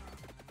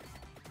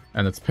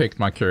 And it's piqued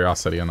my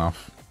curiosity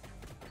enough.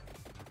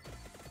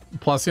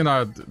 Plus, you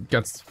know,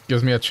 it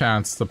gives me a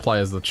chance to play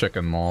as the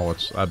chicken more,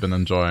 which I've been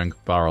enjoying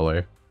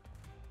thoroughly.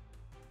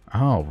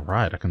 Oh,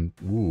 right, I can...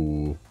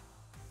 Ooh.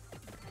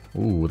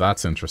 Ooh,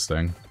 that's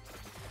interesting.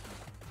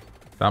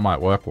 That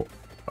might work.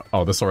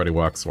 Oh, this already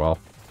works well.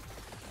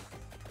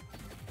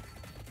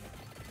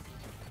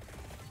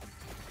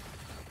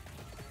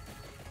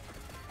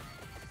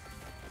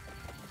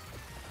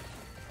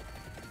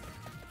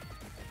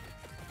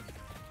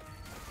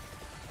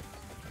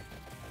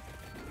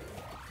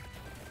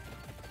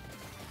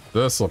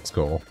 This looks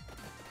cool.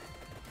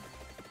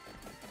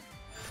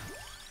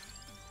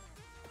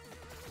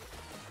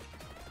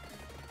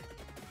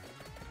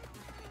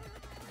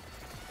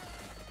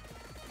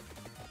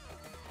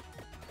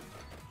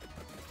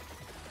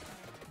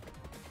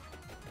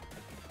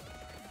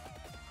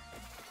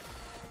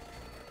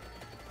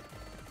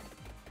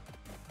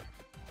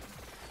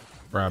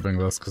 Grabbing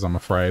this because I'm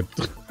afraid.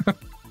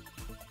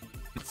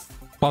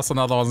 Plus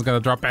another one's gonna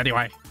drop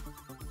anyway.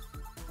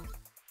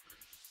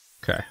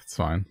 Okay, it's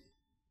fine.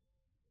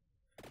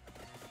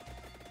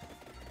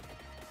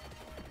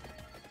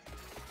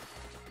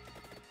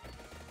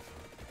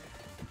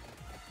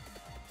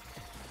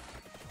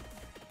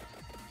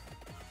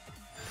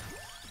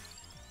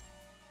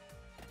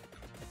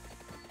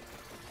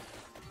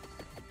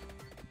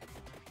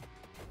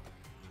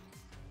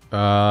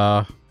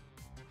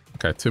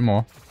 Okay, two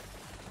more.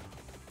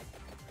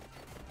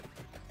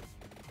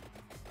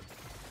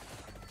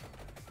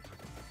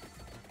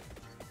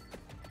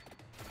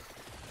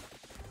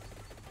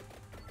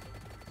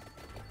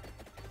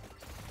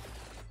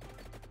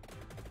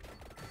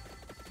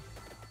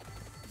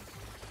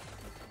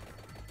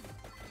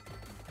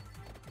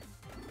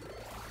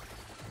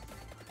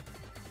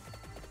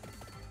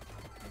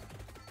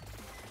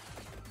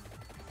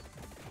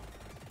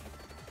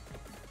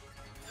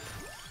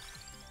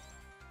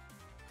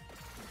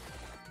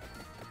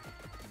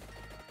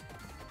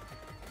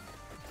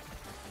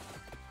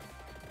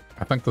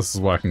 I think this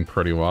is working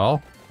pretty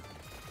well.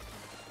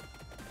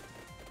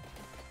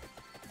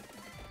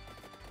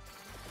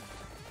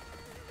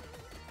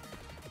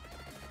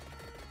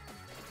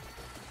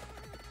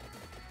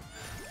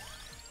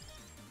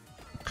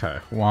 Okay,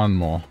 one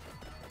more.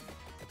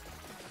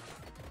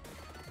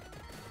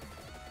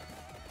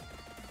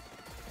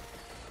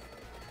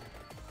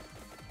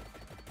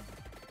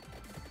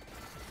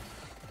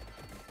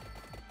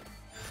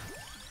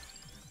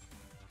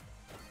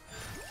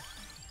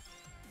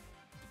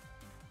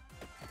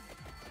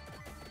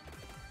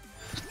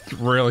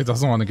 Really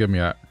doesn't want to give me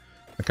a...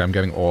 Okay, I'm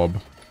getting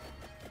orb.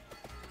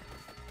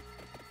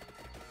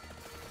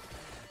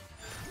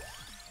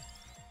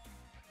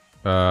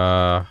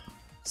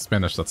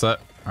 Spanish, that's it.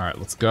 Alright,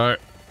 let's go.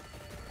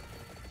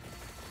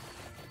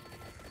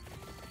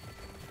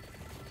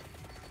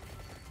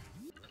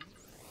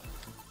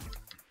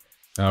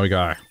 There we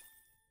go.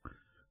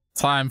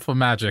 Time for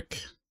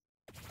magic.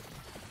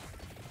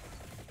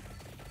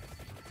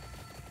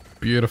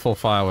 Beautiful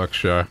fireworks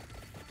show.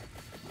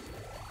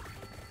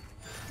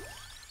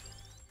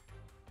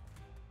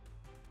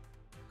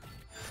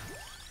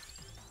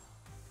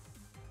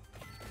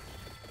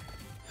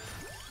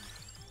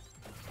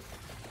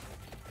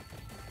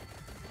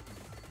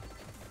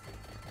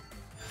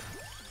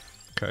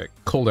 Okay,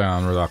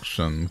 cooldown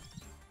reduction.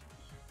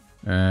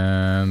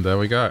 And there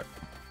we go.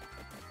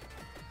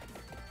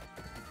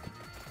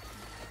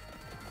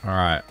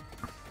 Alright.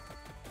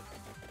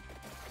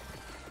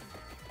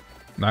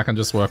 Now I can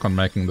just work on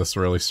making this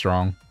really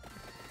strong.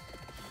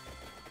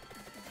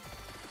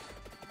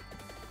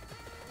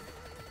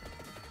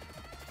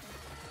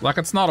 Like,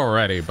 it's not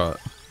already, but...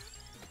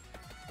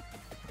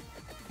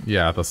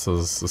 yeah, this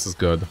is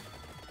good.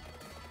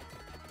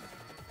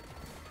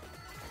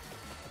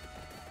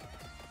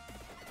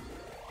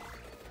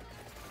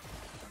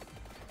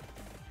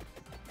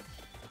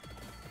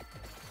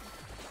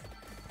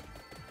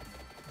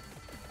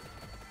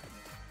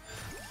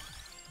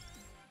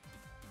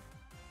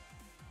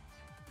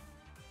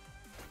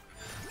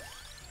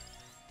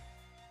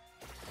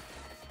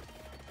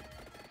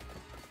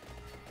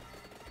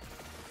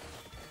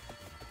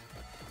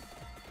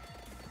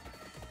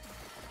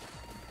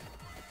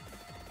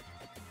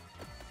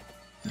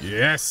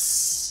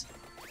 Yes!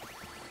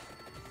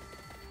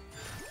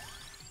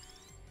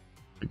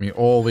 Give me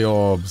all the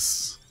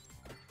orbs.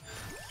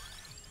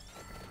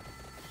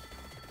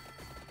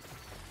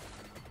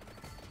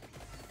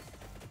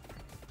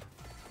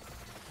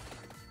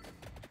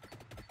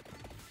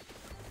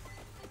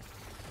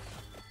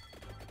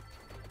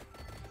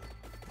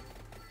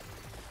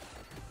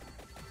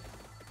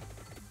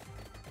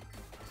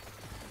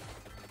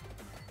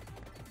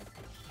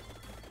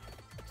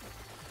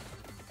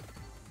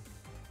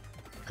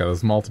 Okay,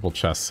 there's multiple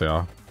chests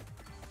here.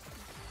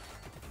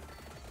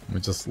 Let me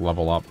just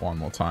level up one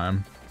more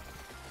time.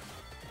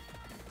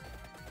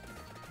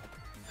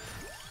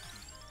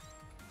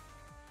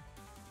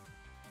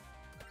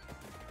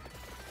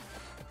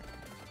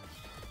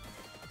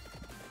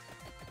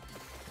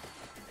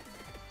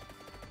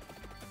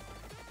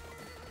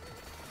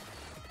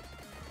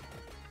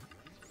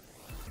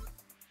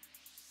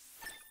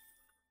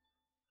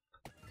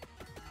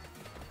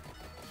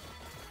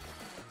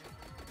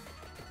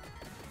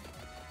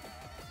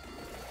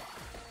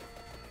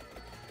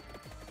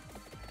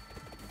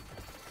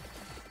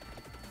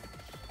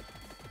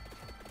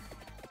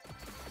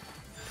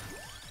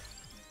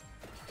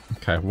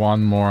 Okay,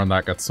 one more and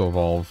that gets to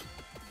evolve.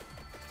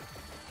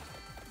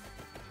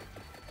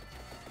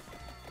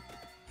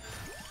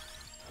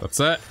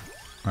 That's it?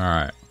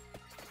 Alright.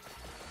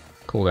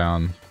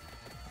 Cooldown.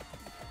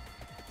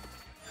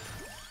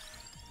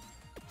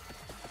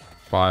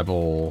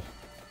 Bible.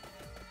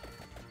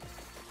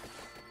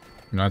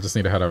 You know, I just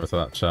need to head over to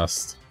that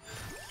chest.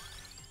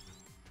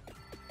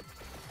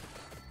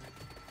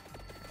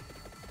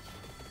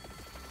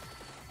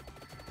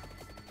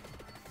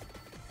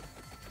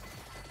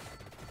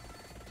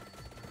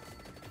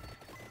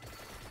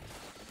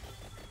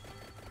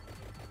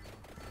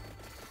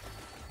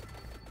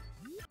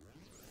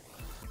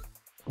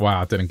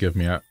 Wow, it didn't give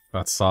me it.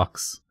 That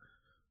sucks.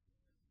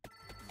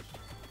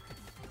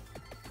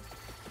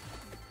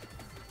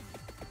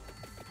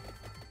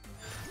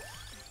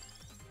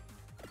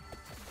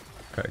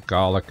 Okay,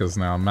 garlic is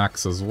now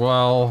max as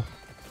well.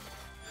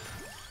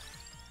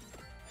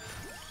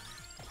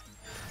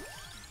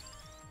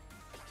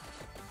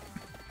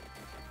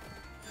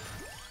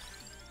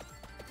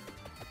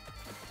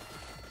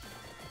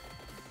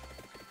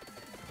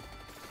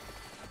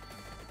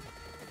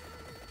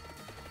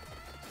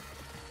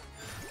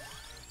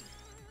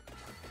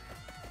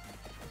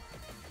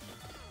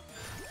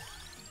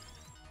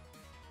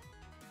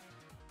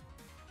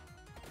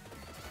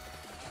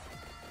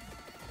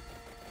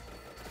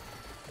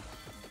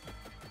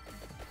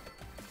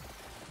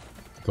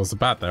 There was a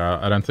bat there.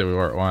 I don't think we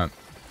were where it went.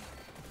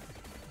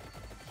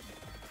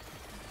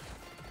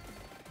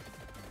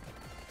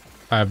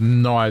 I have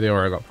no idea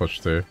where I got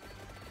pushed to.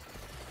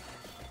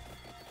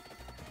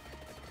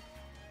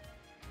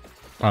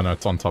 Oh no,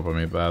 it's on top of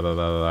me.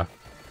 There.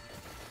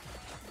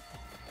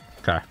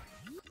 Okay.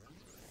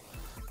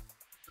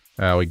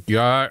 There we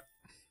go.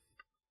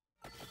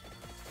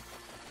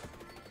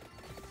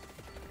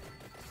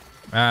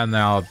 And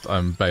now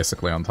I'm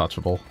basically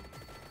untouchable.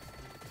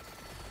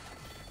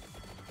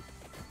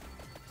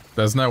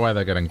 There's no way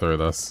they're getting through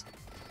this.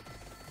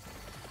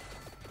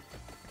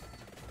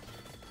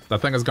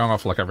 That thing is going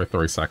off like every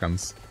 3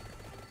 seconds.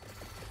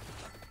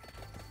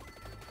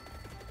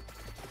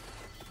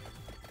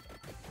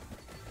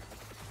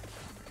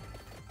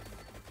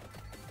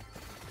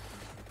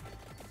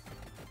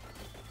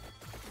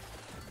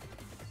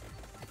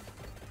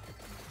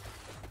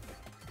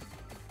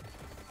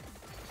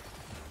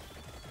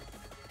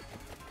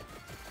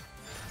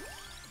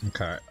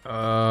 Okay,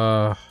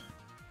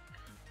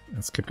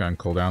 let's keep going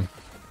cooldown.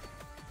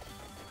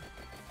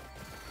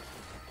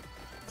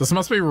 This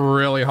must be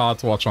really hard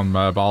to watch on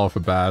mobile for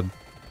bad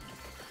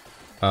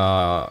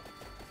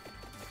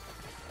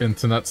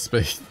internet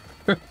speed.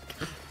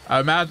 I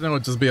imagine it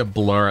would just be a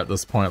blur at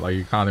this point, like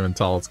you can't even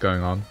tell what's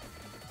going on.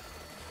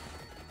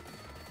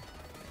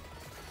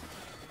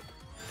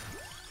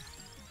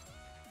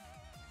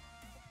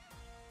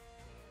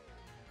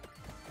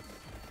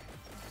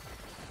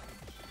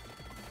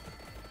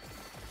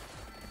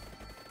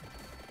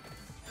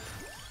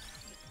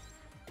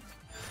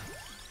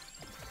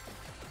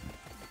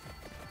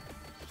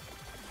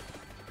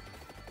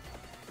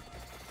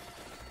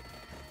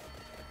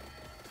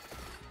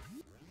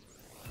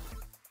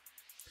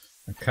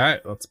 Okay,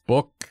 let's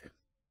book.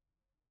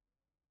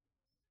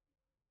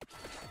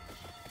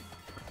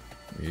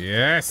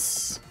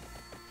 Yes!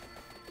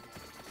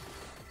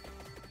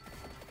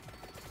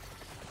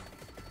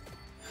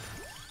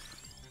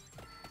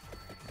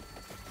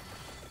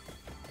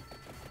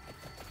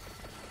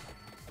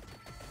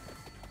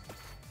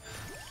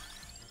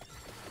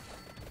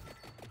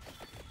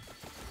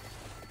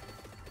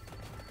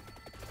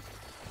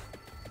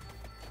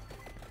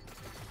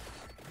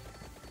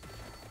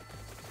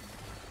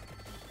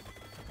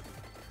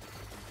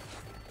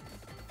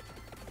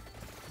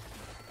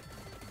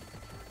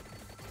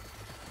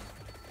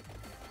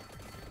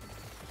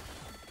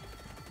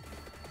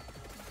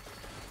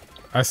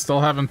 I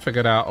still haven't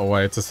figured out a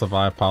way to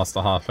survive past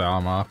the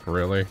half-hour mark,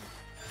 really.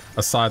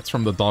 Aside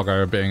from the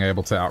doggo being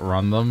able to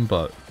outrun them,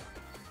 but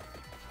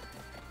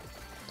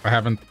I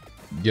haven't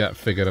yet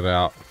figured it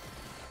out.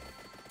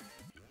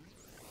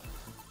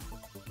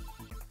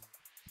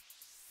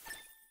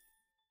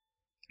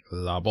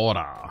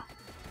 Labora.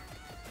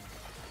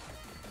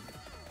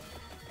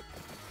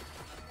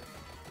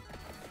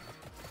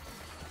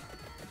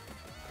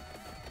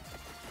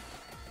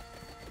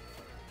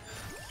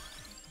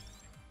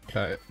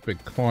 Okay,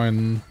 big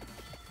coin.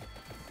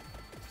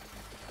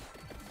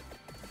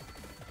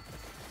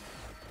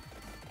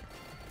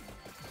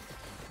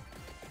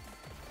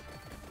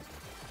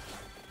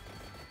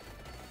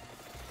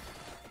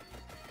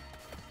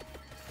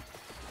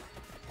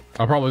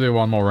 I'll probably do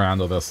one more round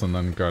of this and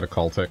then go to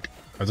Cultic.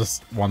 I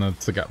just wanted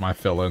to get my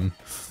fill in.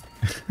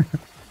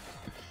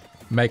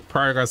 Make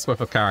progress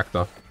with a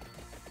character.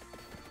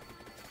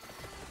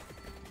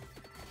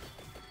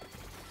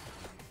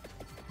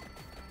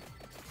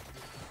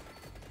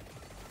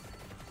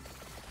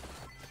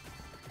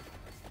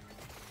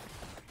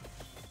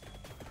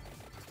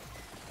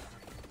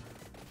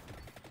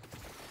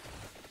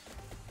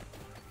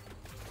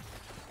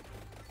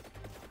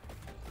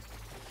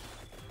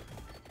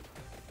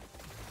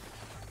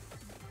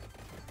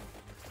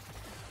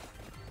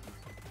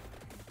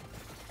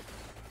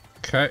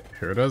 Okay,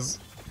 here it is.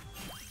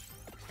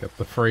 Get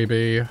the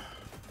freebie.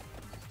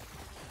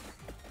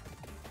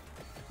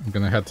 I'm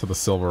gonna head to the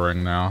silver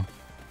ring now.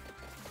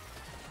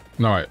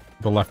 No, wait,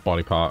 the left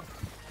body part.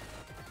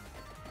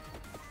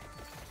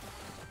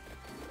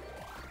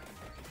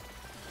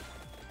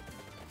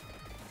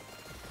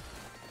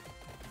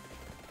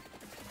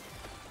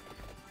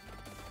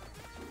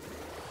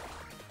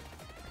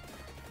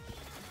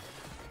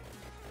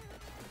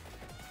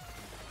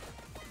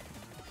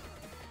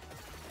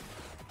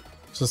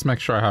 Just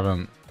make sure I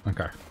haven't...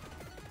 Okay.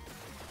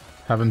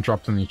 Haven't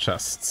dropped any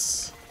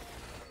chests.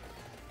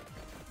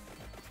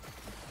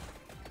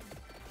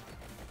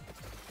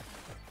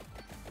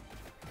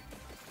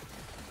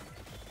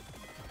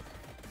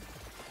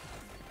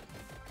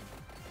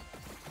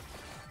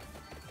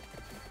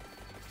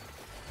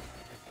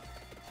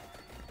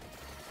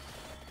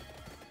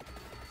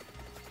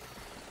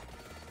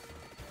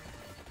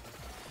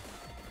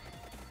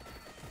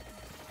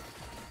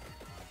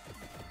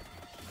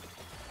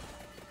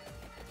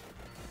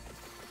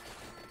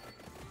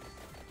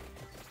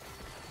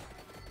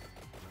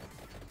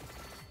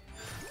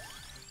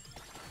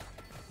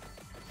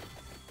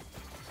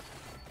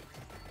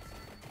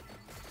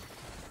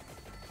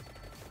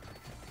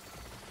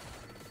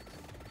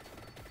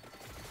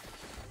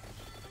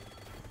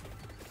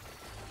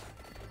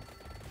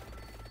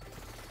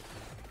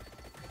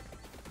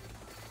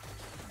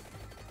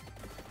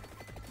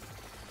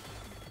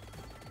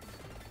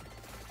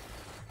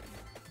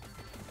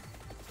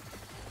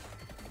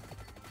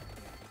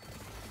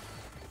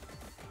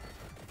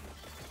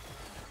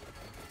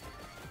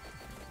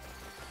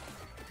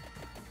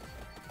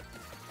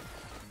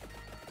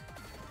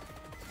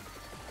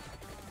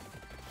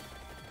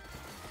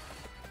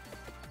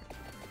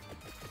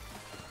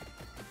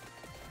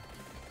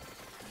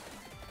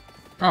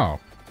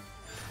 Oh.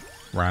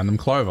 Random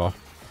clover.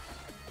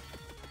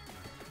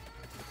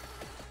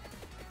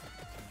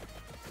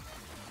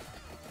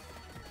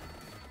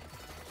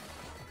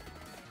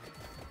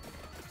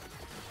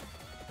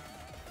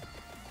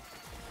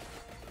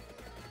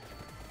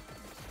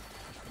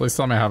 Please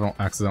tell me I haven't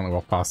accidentally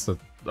walked past it.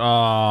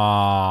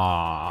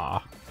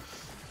 Ah.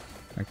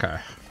 Okay,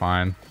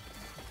 fine.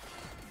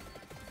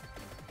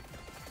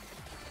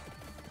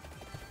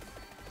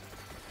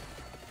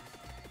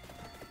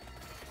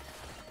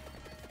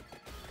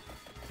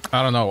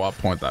 I don't know what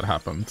point that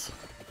happened.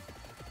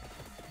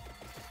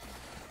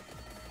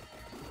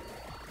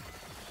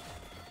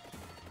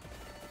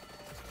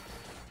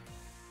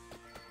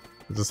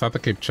 I just have to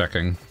keep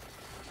checking.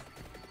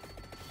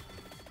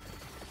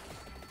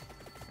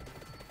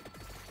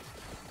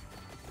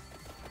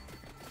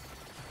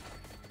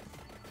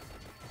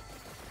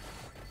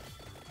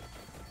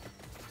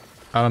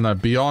 I don't know,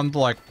 beyond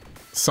like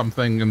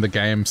something in the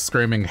game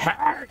screaming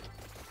hack,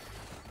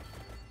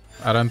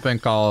 I don't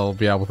think I'll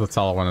be able to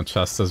tell when a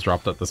chest is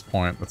dropped at this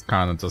point. It's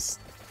kind of just...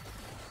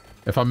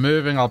 If I'm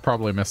moving, I'll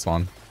probably miss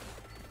one.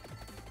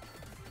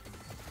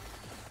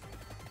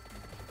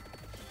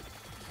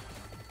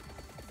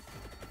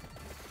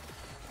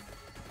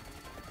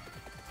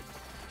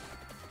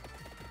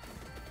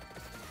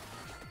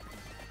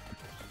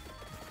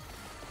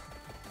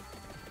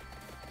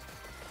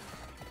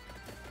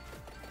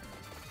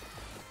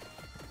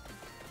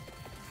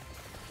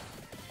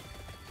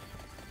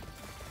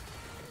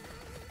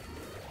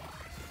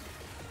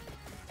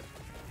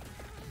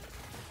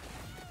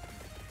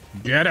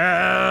 Get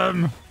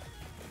him!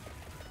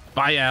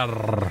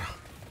 Fire!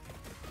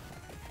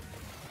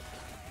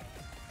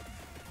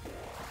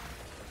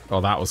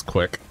 Oh, that was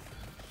quick.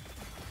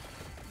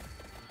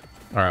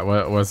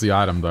 Alright, where's the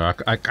item though?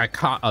 I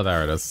can't... Oh,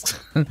 there it is.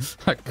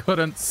 I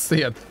couldn't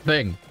see a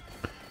thing.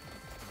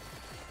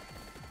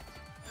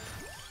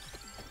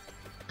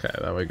 Okay,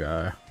 there we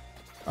go.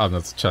 Oh,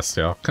 there's a chest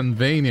here.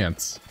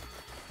 Convenient.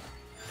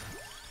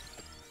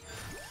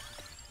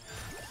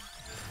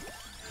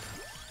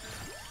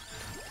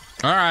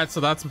 Alright, so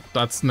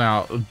that's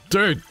now...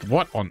 Dude,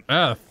 what on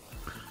earth?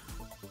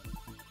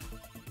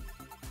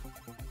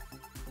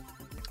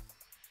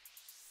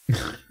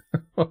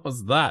 What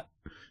was that?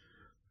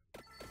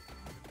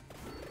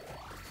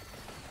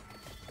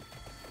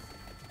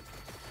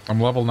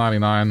 I'm level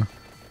 99.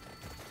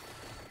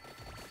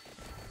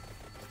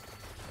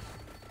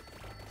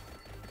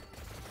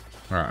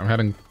 Alright, I'm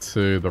heading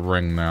to the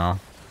ring now.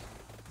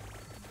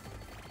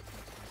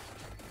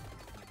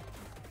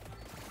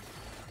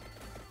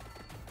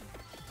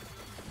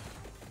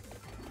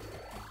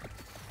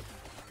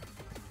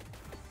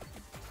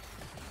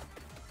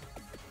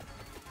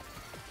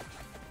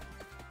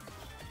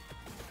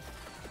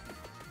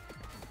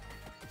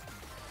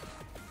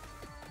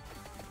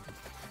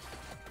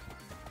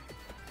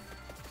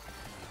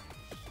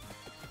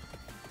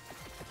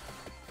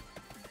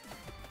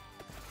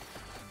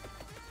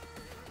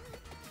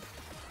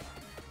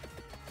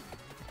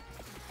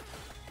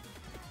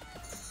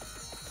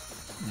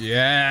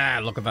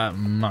 Yeah, look at that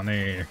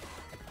money.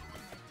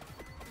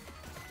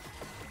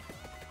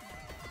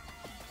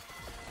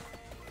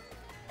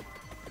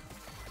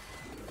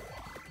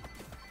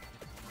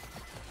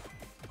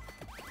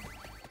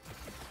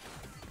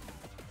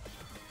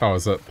 Oh,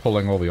 is it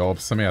pulling all the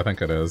orbs to me? I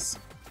think it is.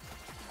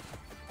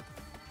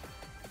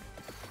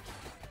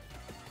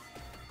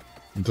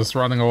 I'm just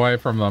running away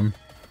from them.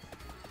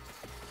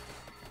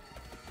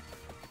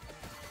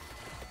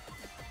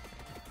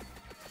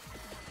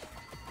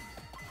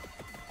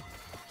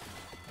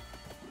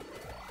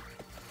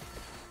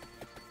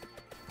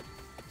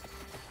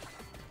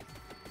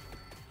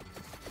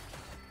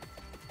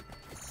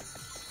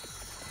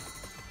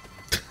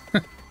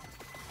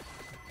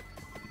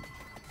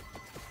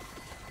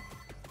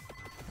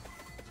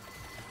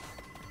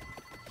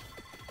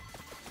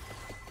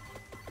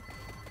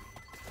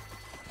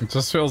 It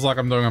just feels like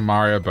I'm doing a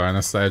Mario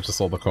bonus stage, just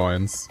all the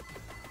coins.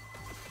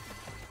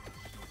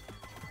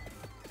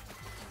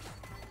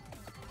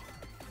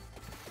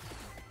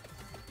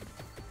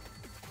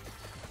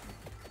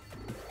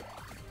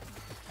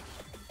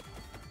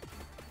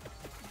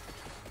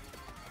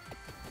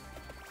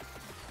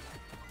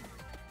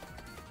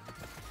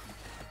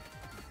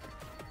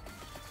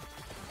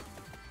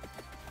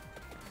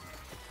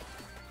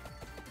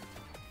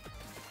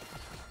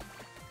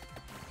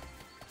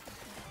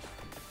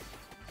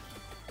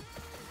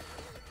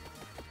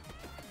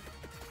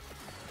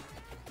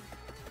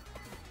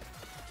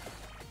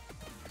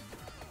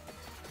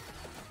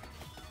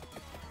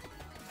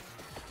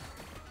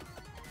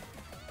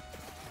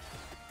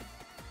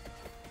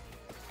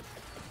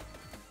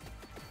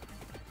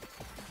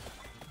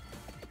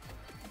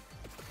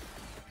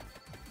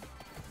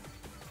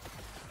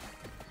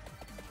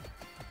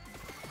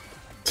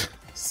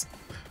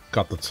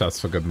 Got the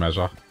chest for good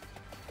measure.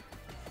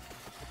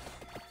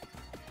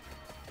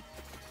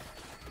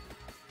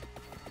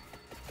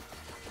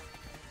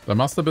 There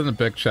must have been a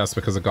big chest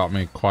because it got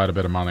me quite a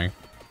bit of money.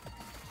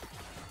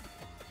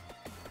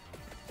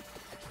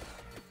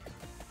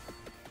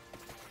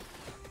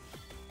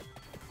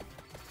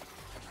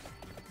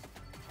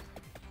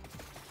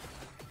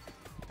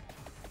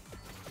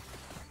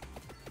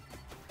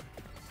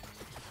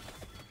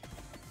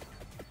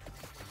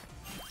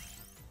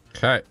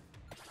 Okay.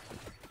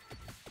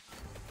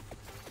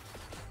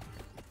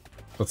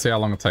 Let's see how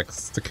long it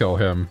takes to kill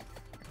him.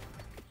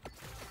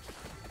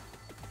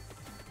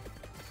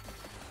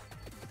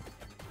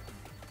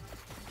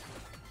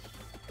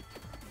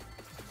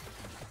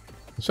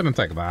 It shouldn't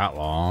take that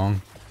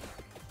long.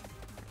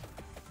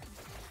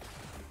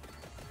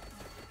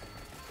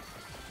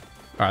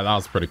 Alright, that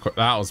was pretty quick.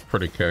 That was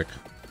pretty quick.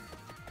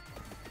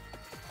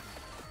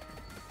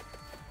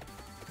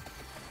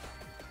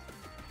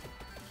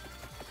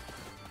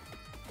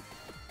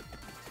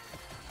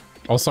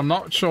 Also, I'm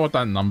not sure what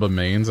that number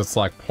means. It's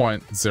like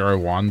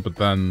 0.01, but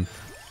then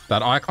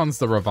that icon's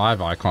the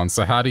revive icon.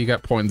 So how do you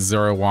get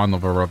 0.01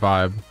 of a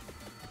revive?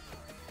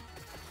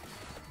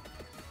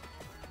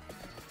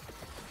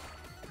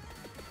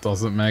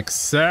 Doesn't make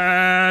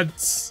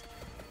sense.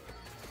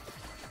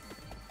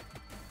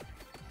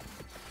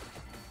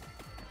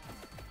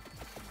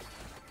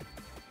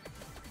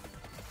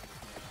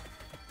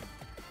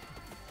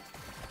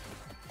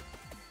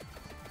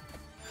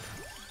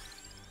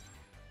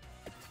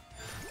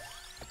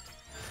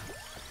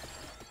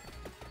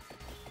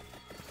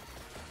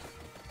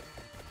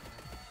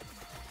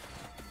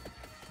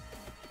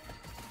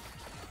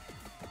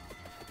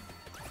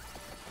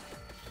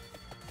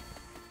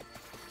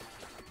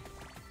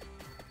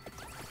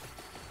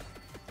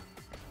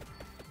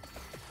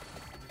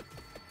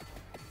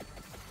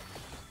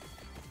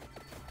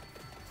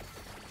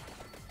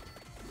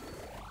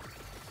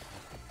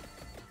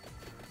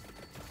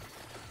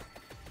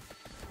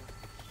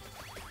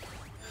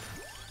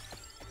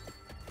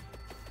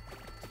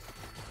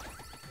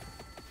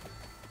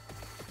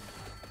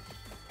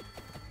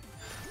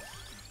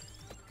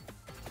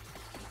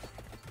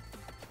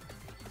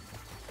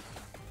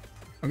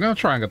 I'm gonna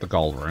try and get the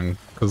gold ring,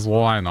 because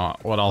why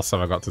not? What else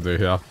have I got to do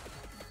here?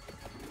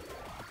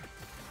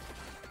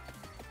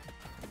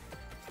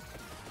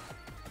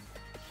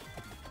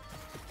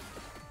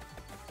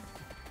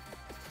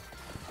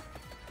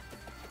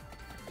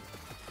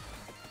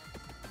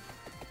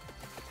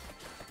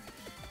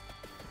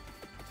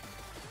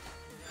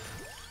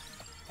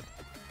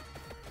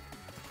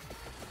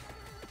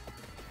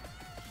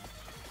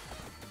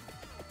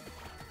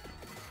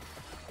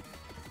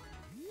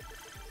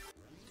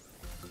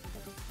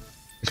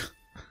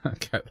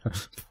 Okay,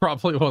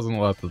 probably wasn't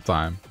worth the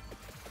time.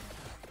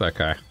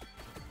 Okay.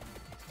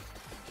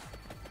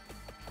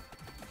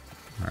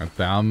 Alright,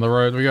 down the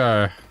road we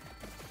go.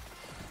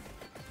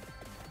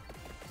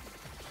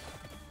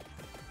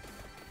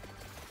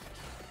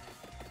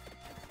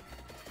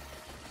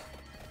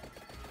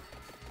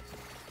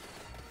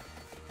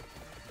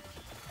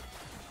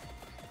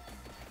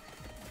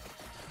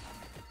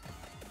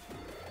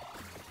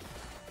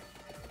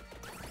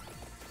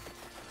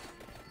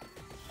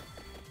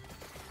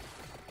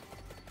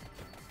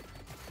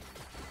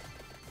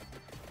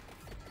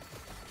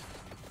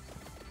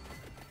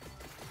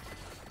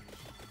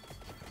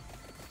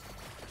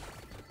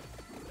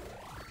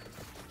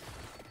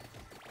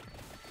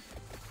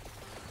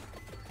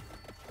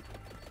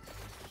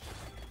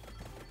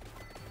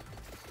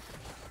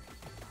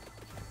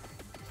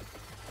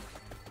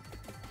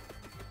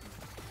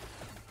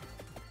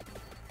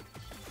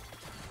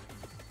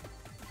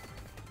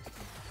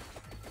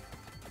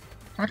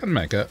 I can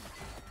make it.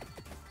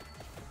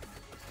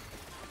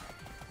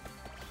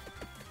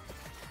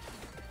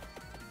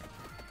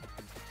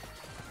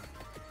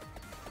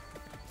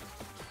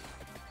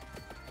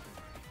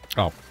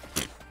 Oh.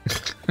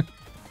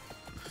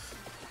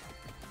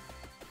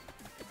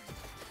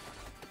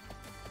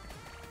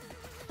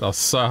 That was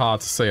so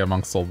hard to see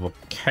amongst all the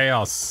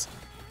chaos.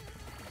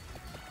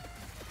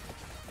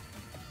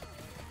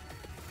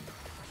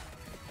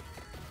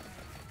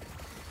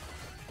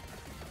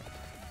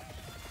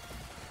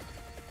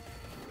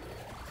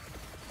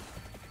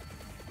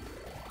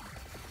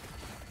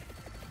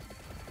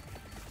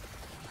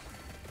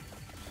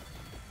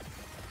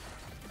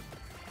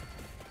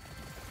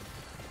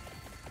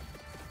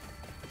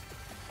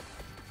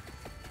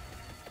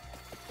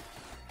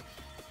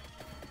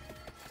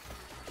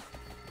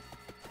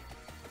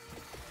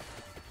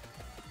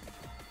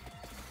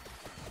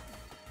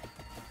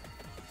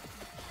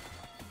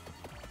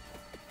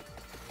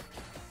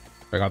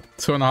 I got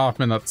 2.5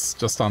 minutes,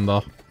 just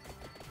under.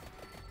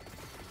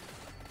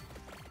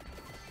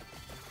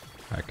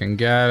 I can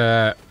get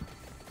it.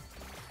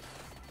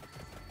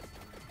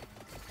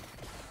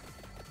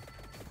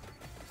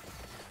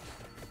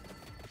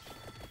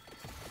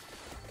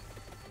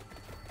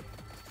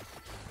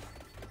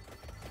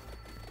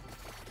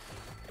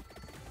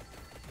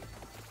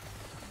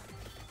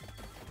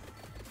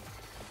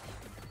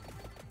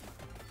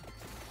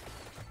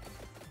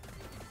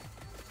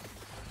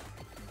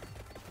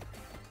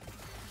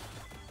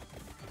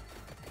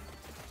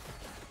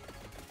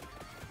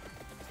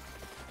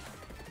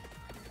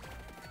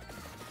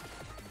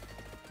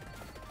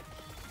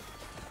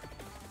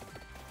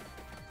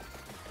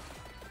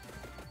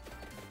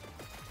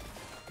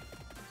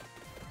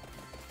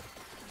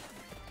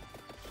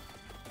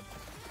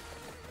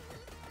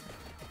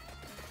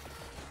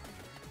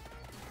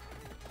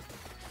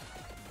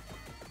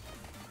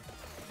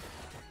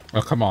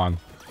 Oh, come on.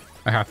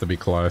 I have to be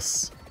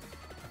close.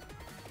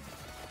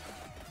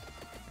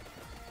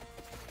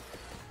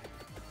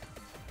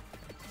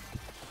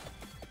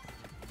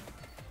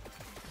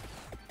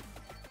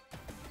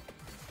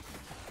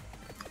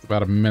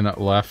 About a minute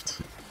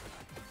left.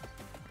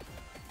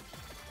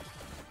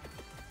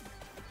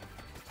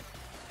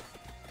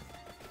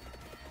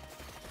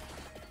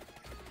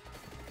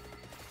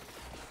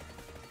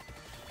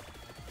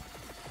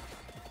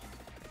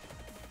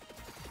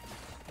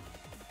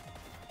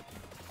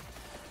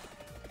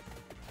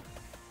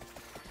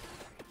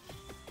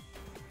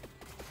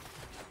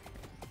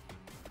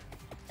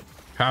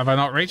 Have I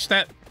not reached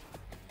it?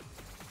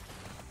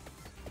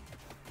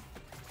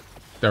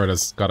 There it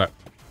is. Got it.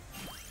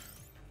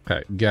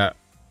 Okay, get.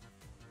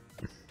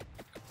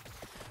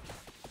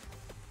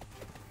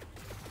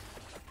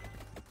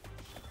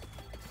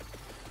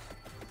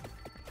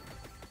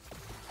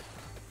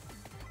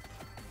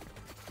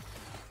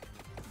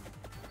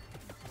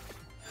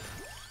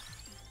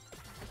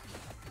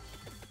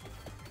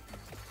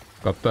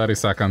 Got 30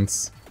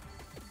 seconds.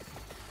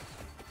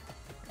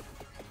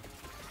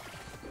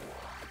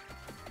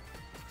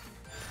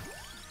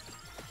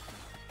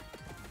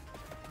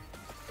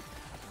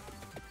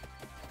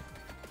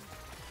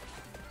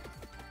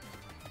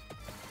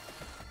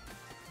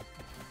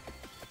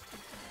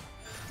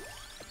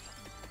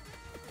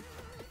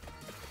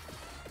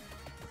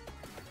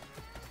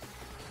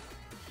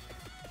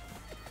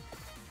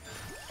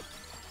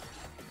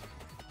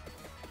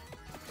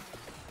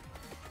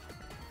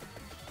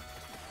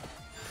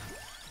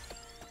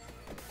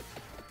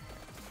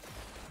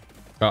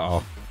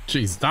 Uh-oh.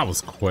 Jeez, that was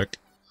quick.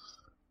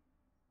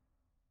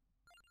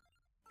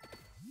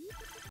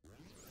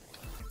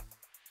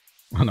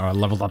 Oh no, I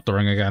leveled up the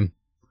ring again.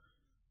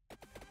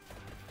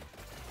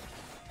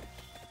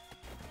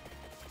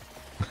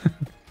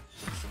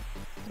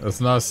 There's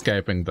no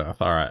escaping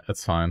death. Alright,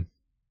 it's fine.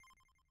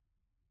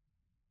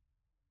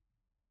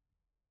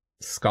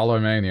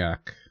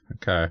 Skullomaniac.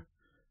 Okay.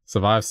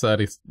 Survive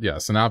 30... Yeah,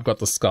 so now I've got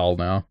the skull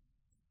now.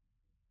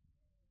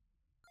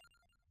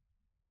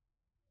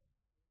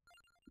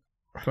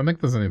 I don't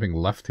think there's anything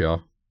left here.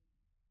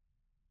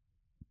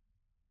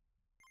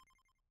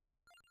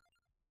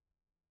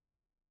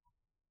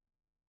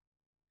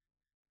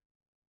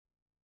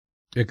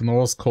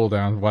 Ignores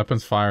cooldown.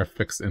 Weapons fire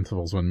fixed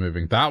intervals when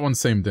moving. That one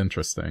seemed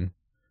interesting.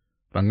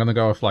 But I'm gonna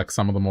go with like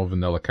some of the more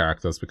vanilla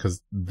characters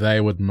because they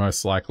would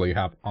most likely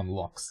have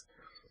unlocks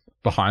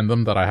behind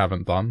them that I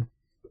haven't done.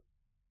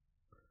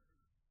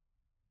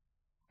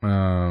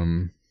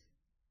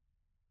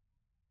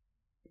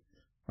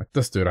 Like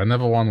this dude. I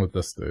never won with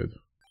this dude.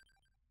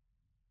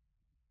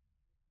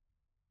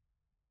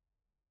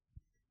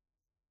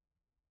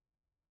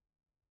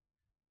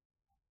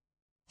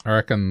 I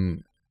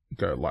reckon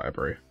go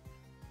library.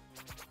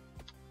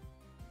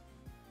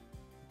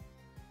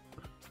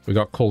 We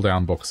got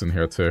cooldown books in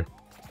here too.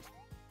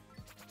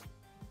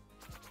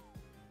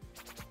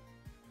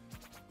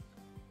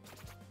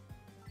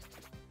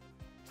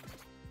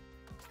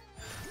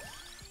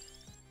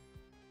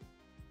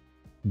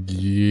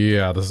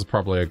 Yeah, this is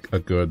probably a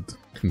good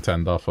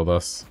contender for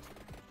this.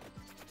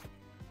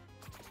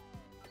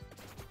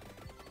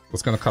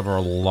 It's gonna cover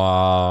a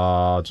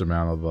large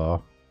amount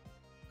of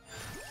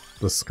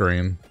the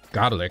screen.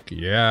 Garlic,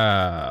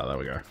 yeah, there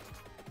we go.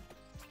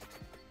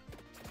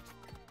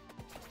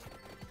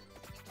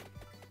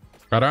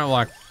 I don't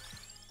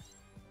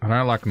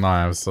like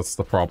knives, that's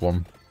the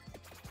problem.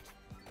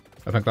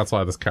 I think that's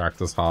why this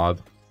character's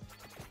hard.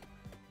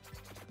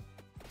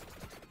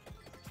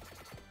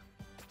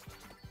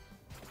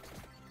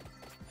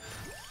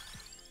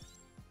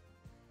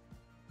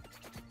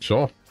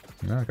 Sure.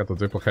 Yeah, I got the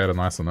duplicator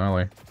nice and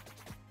early.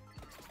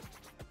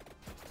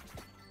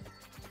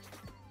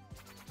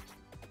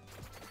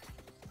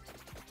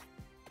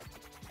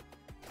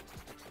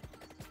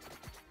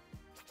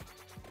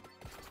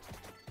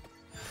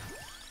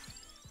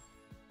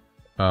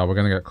 We're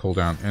gonna get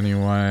cooldown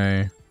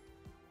anyway.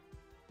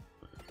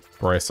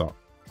 Brace up.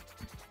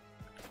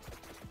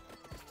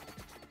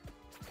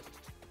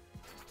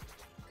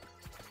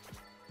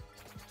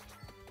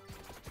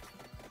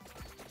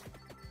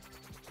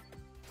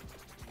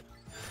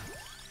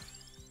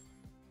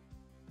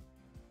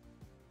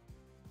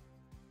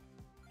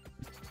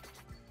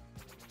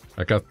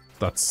 I guess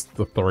that's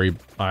the 3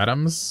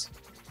 items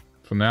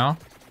for now.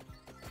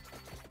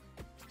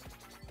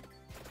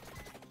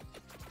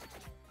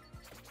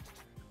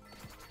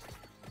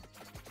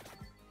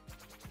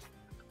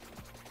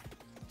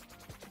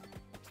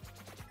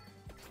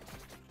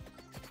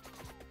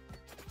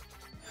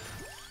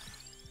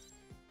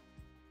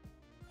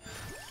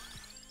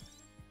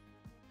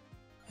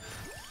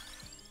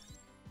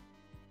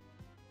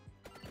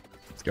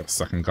 Let's get a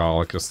second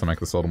garlic just to make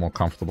this a little more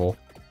comfortable.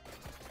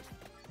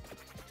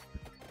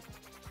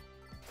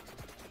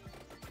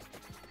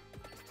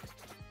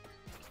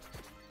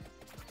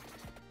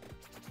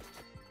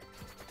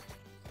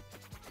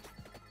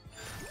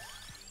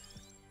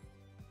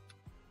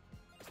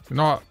 You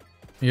know what?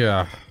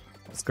 Yeah,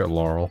 let's go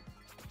Laurel.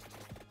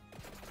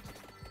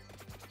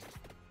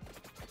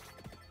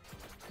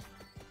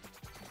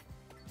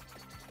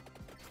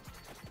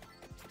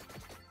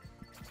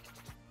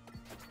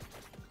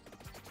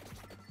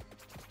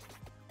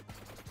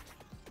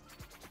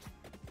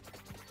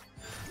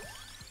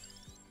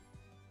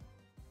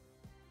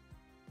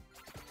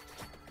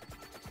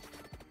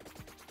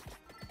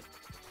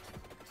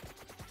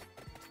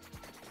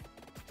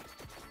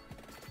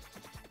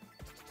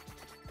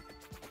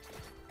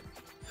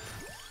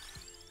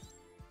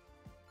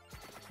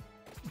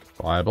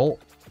 Firebolt.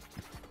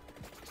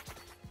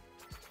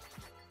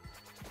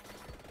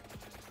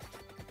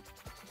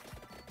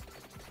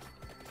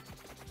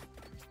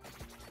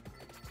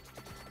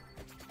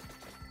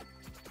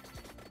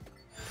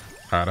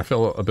 Alright, I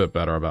feel a bit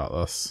better about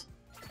this.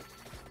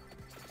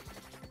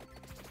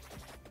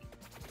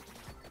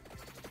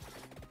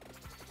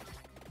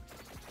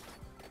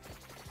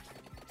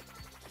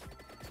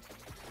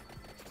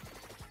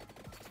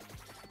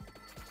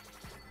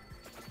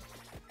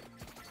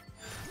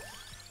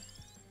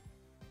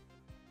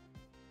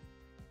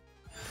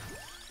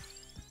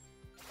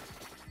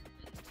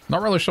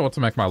 Not really sure what to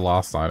make my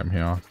last item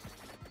here.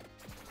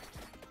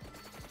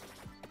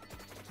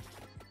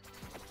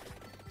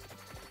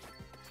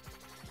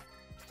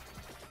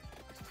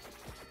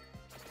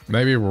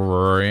 Maybe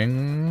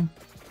ring?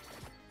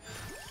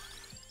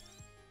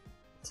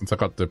 Since I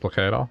got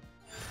duplicator.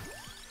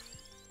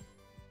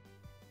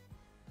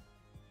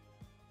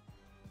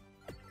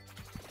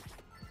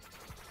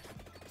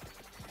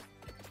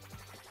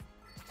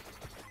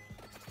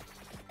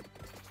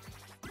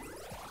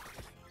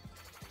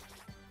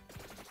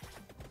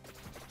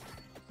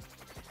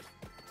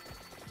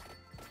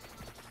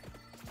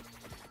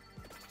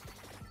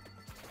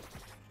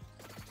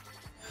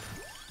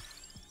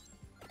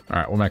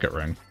 Alright, we'll make it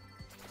ring.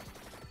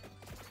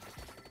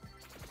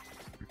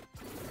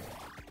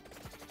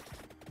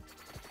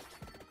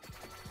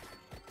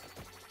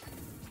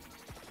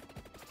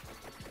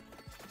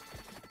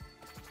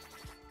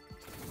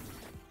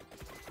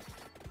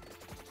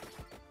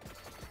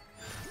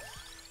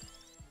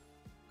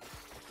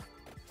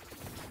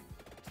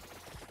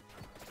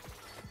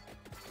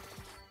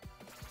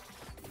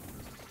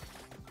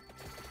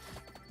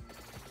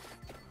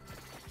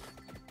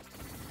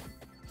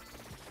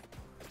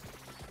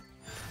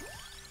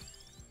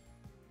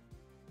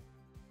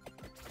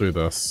 Do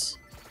this.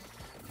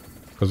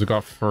 Because we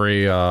got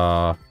 3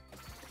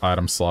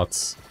 item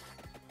slots.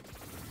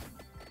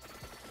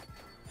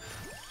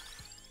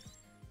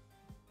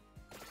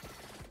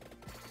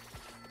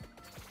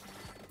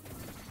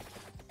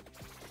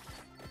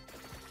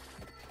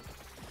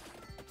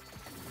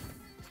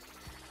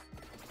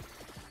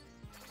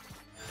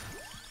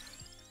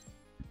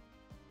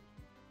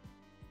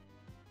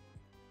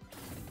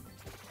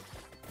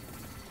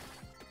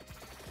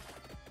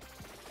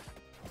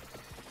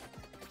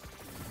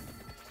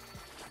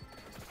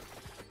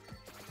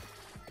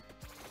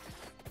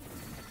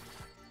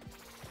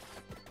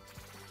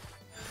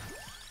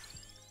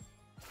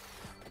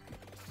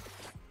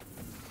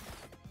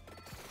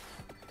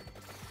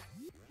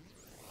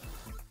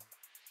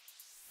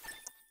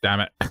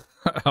 Damn it.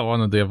 I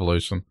wanted the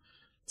evolution.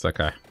 It's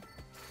okay.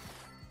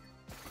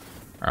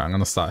 Alright, I'm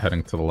gonna start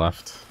heading to the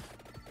left.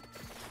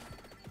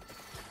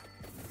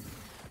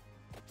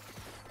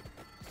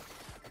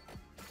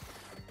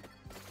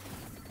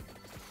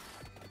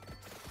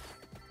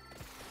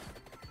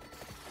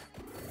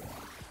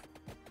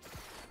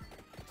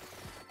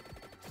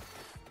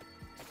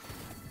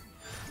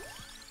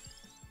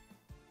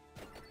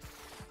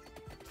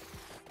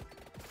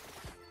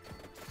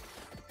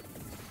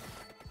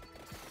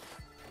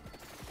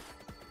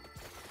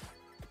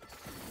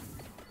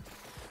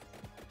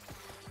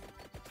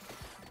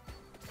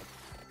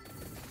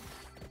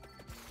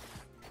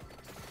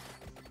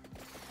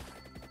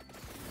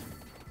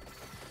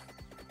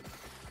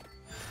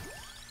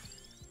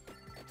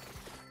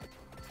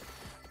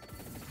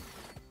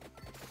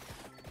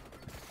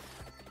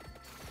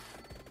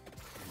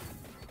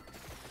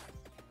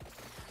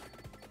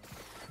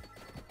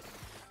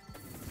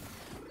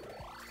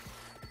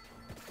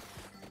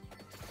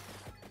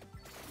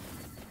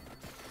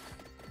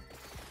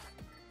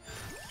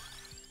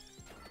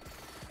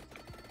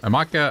 I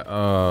might get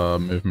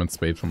movement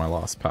speed for my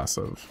last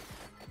passive.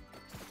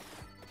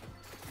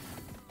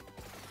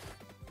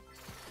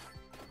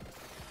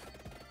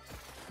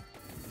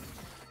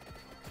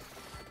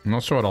 I'm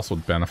not sure what else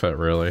would benefit,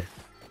 really.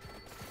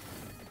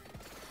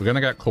 We're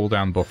gonna get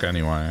cooldown book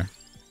anyway.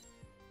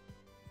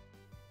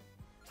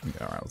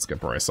 Yeah, alright, let's get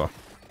Bracer.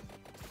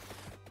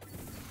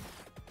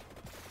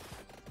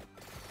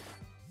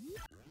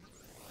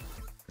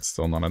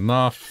 Still not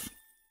enough.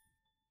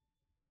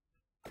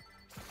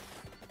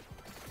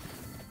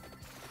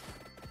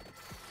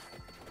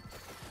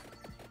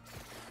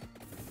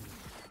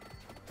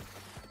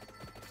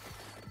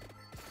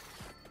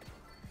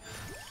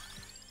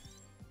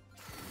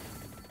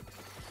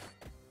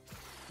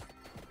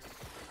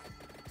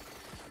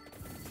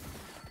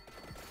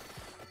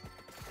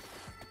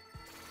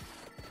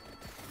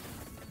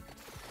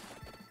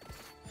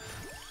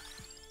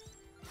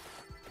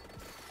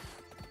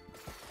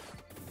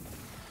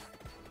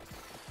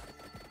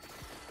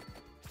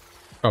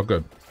 Oh,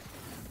 good.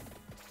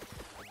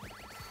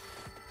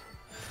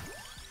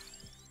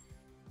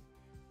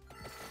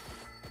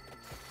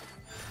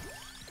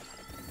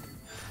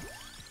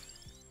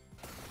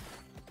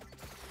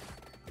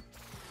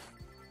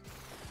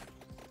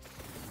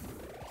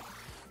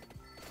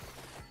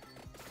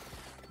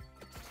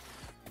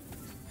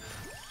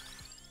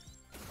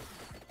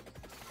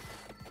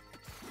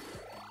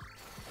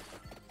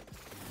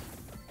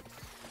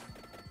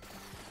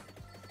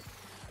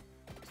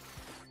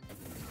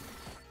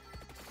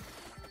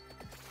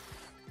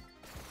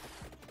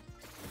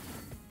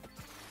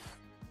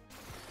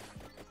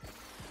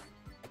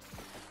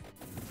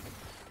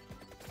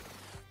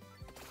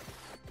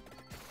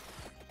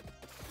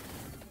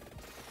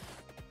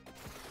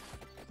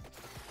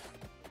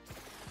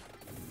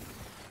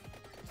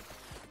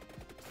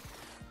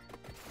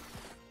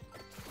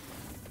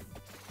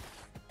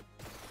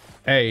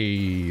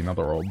 Hey,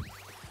 another roll.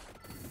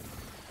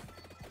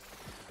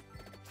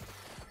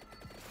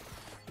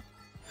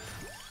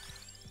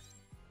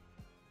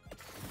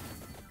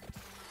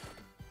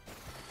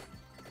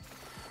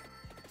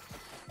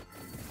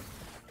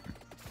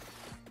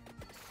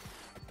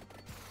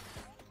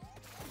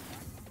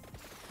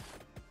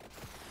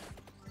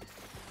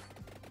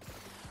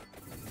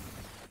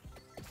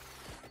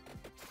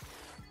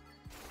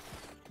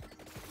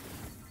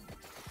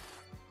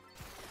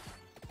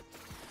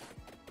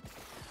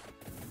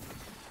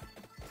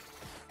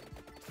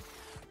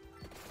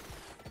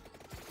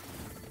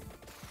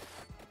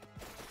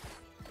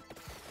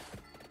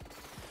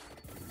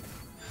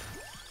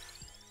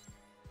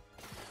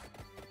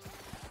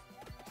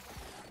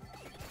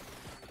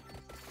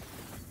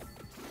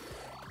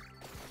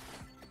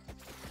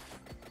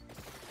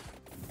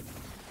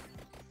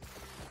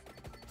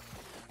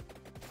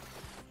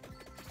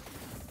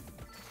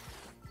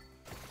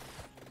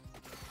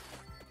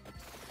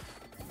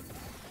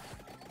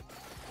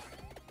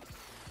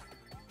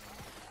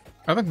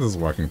 I think this is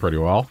working pretty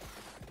well.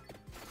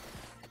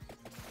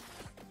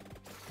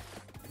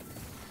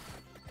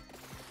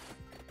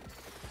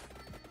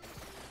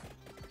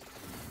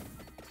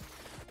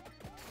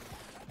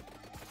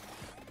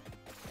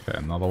 Okay,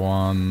 another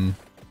one.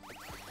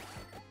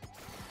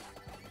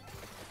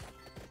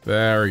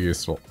 Very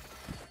useful.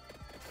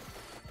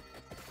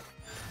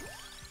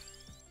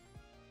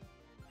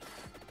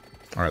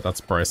 Alright,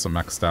 that's brace and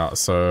maxed out,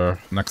 so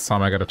next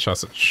time I get a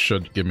chest it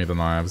should give me the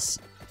knives.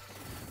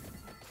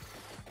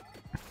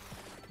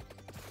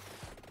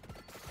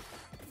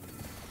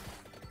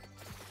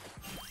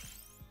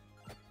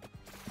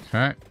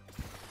 Okay.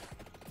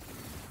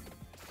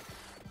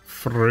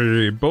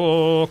 Free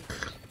book.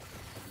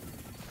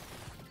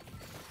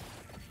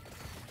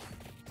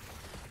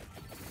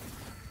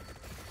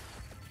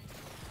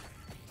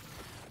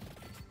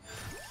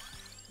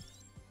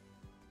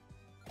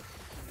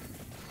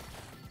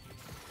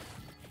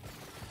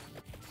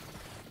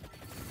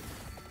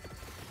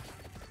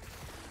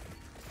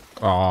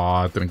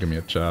 Aw, it didn't give me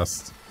a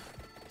chest.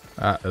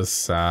 That is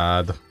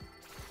sad.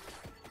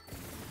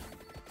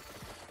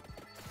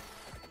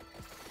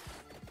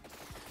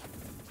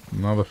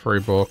 Another free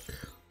book.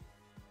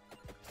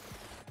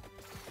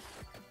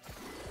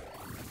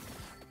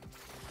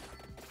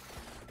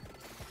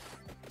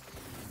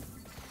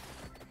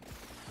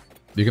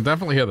 You can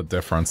definitely hear the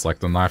difference, like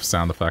the knife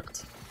sound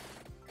effect.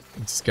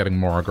 It's getting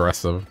more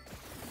aggressive.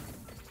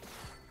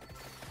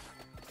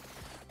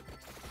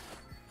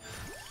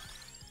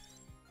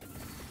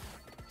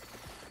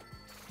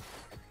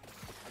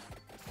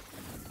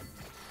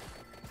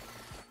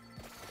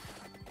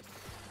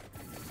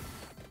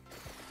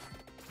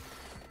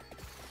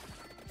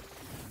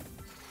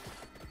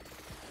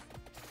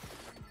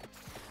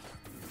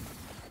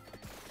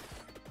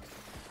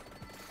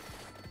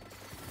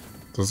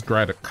 This is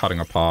great at cutting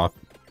a path.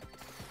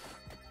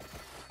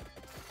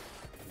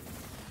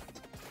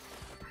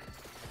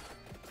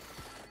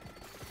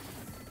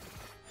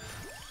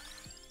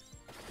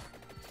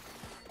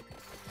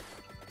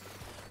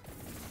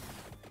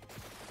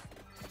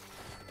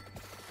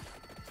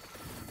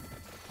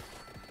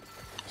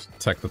 Just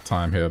take the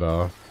time here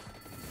to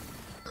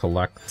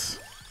collect.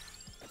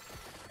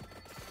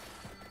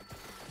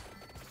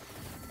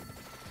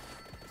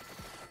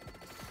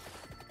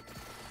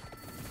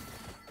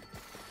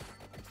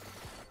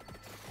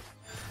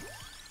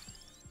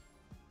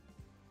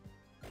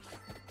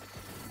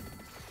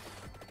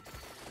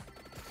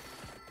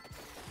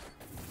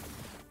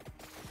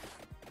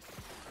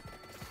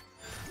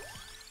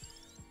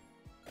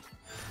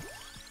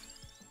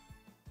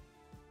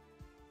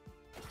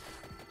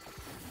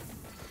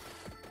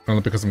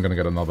 Only because I'm gonna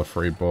get another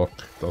free book.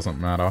 Doesn't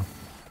matter.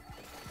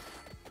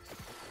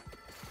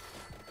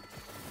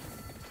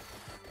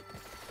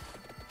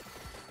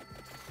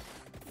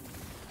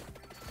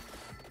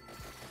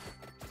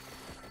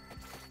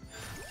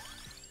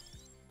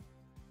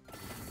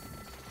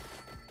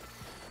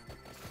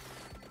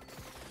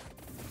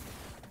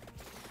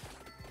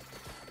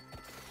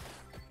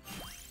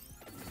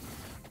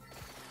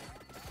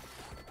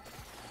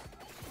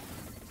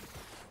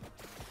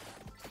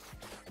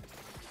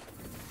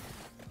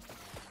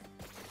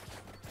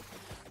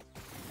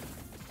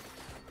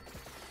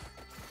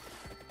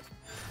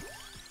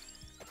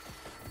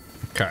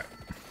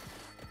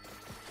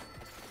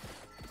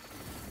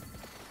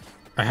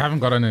 I haven't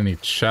gotten any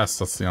chests,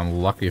 that's the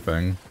unlucky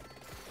thing.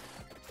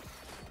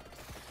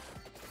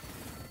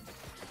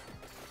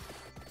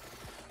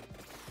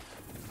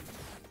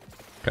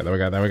 Okay, there we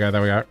go, there we go,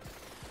 there we go.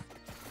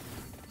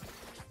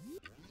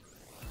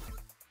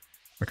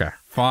 Okay,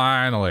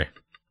 finally.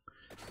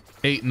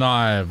 8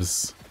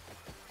 knives.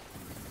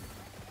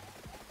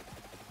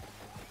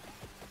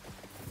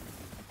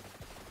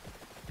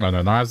 Oh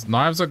no,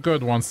 knives are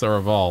good once they're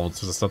evolved,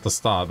 just at the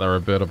start they're a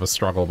bit of a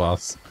struggle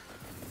bus.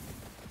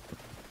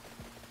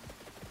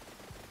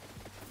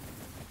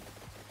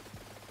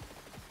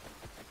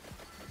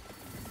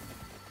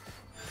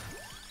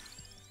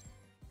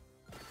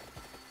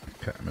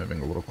 Okay, moving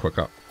a little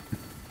quicker.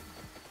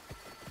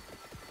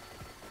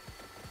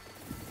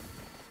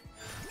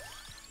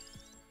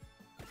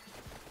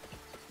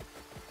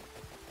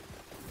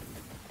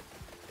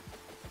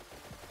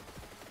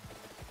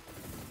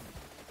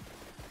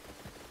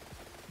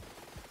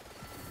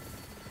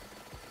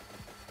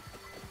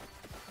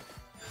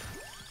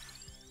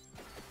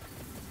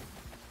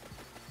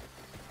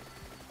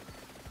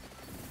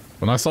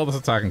 When I saw this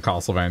attack in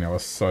Castlevania, I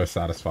was so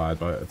satisfied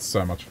by it. It's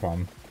so much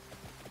fun.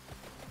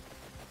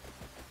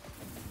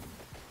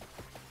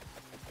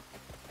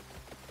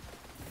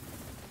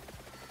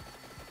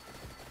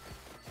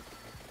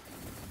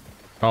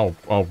 Oh,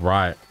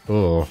 right.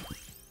 Ugh.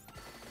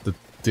 To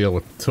deal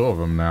with two of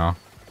them now.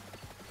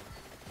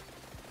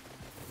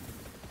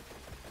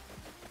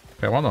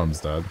 Okay, one of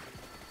them's dead.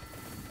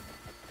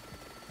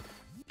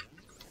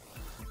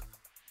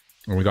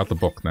 And we got the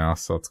book now,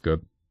 so that's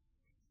good.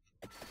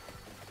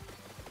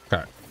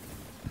 Okay.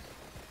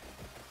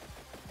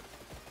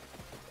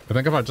 I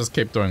think if I just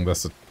keep doing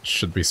this, it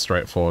should be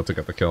straightforward to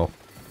get the kill.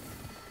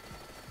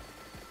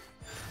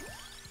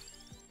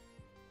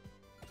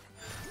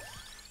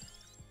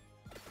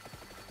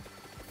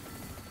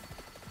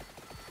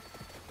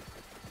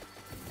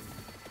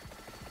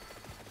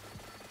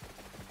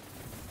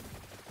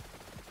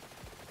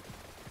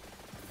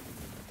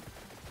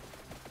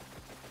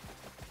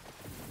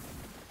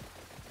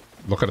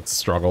 Look at its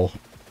struggle.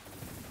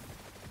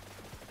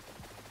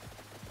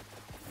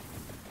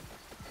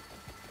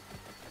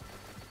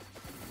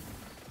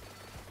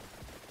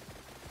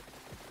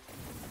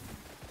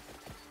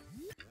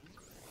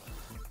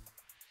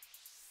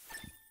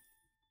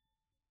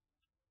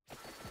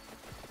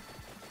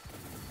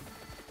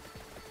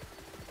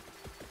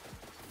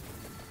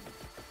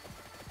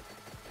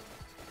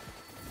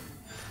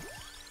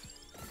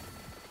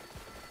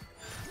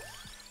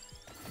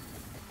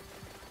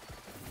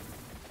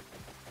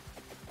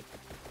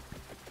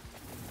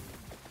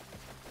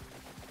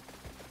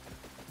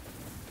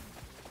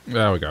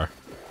 There we go.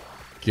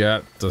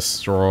 Get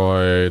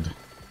destroyed.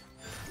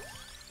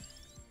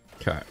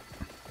 Okay.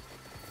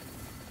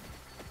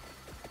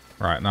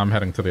 Right, now I'm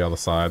heading to the other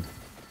side.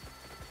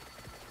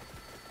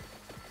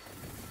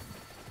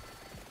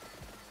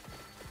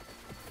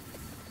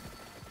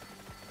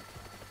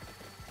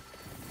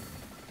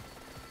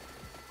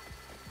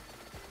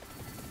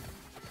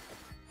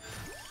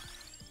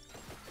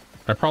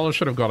 I probably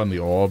should have gotten the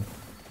orb,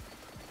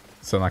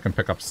 so then I can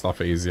pick up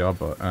stuff easier,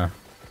 but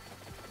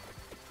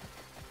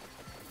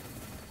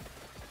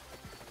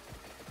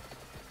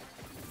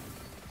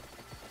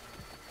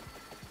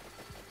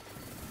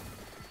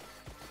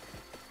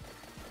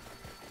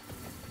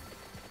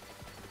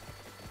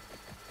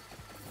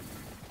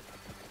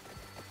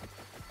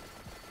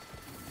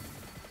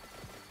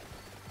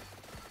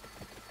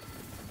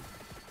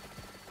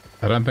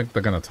I don't think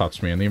they're gonna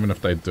touch me, and even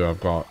if they do,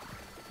 I've got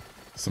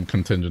some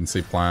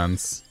contingency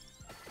plans.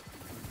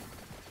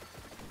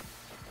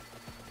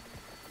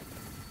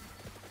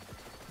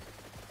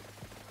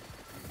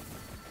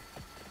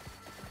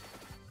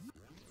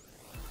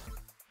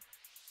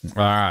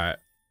 Alright.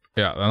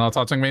 Yeah, they're not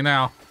touching me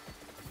now.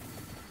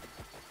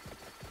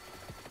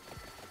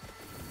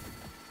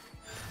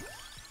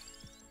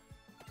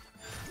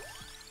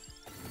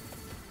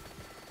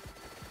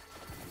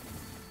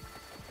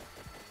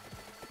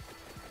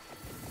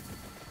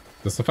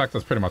 This effect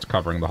is pretty much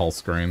covering the whole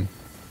screen.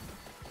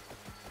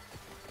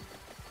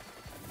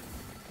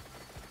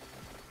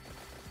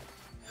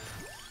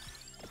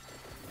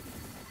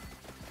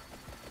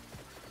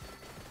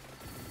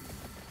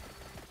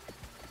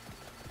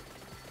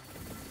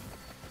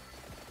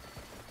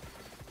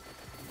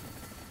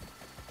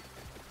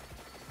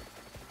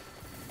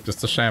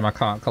 Just a shame I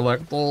can't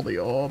collect all the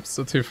orbs,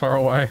 they're too far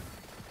away.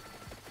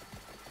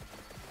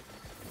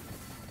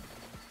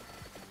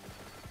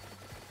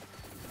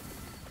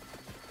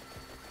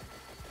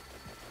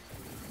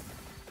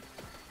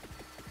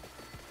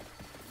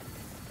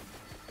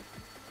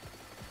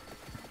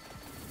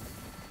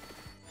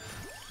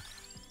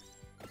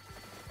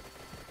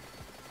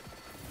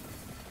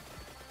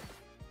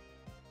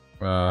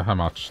 How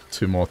much?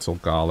 2 more till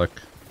garlic.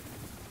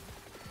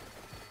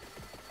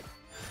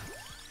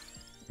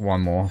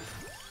 1 more.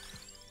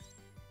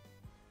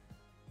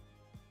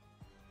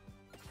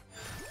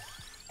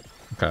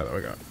 Okay, there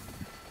we go.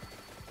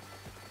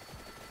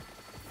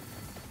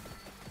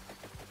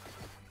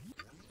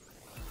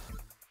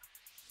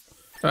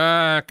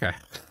 Okay.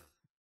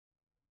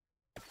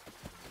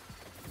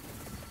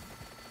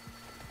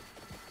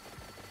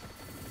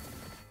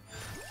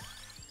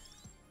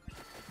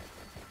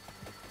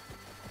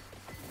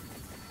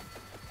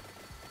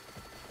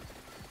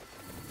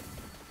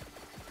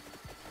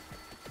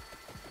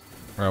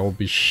 I will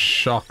be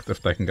shocked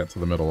if they can get to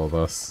the middle of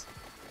this.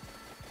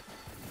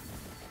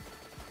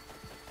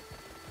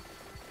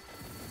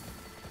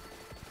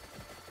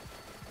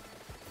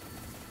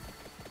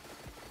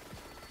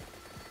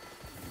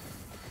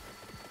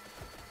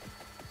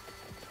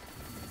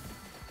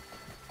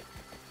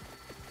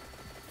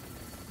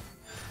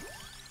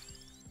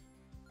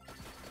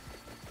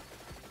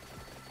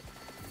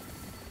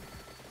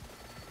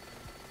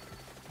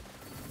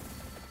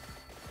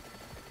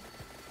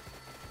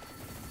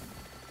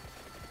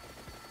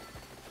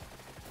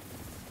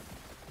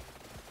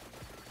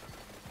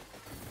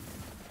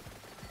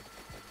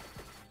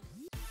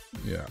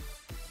 Yeah.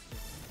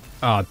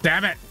 Oh,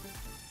 damn it!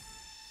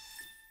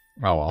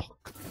 Oh well.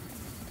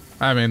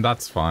 I mean,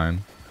 that's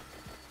fine.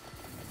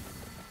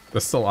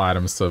 There's still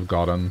items to have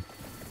gotten.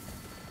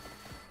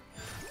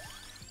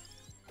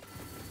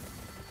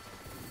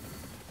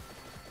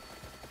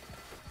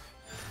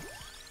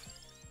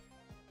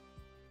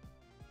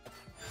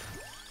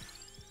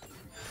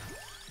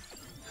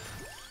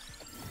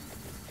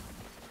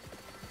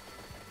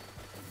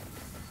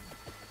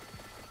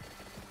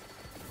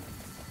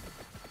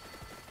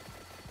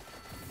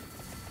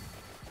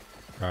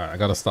 Alright, I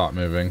gotta start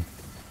moving.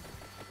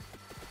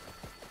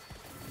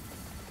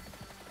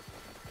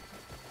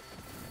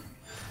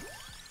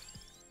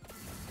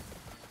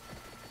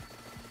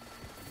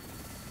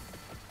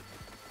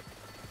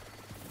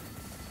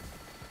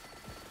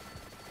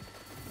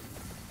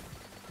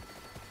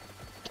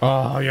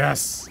 Oh,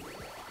 yes!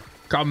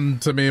 Come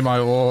to me, my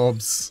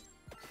orbs!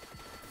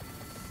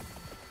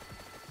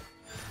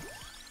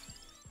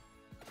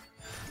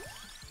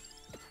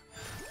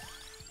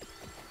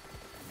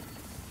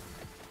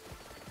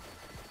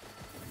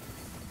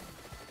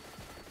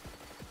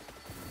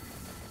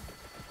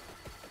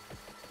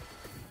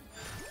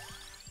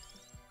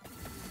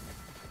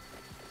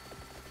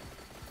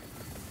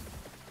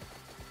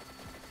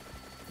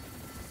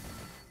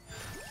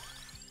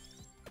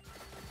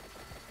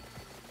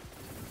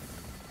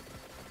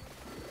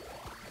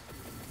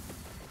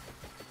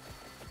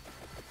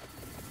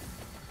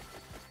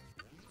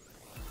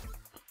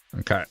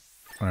 Okay,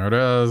 there it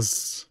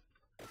is.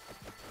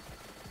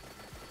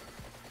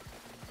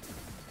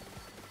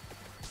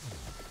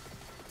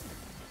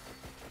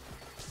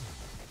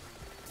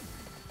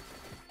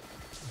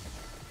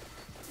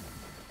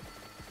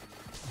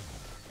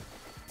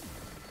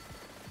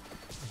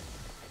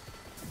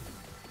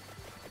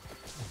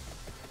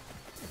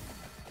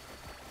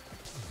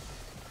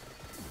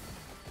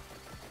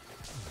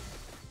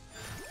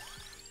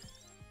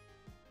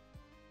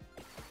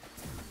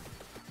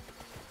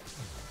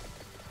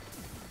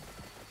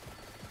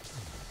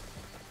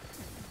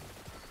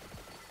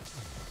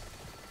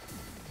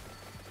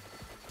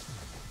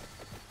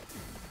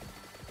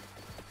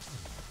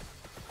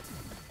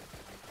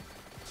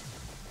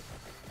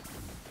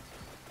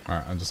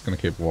 Alright, I'm just gonna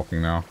keep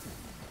walking now.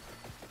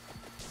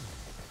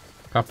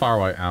 How far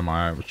away am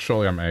I?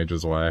 Surely I'm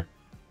ages away.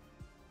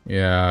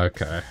 Yeah,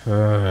 okay.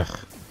 Ugh.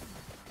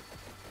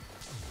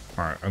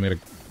 Alright, I need to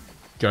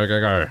go, go,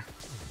 go.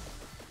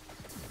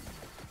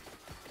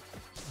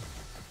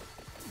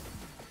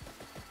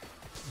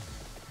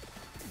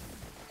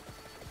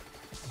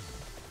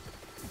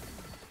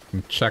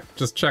 And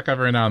just check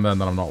every now and then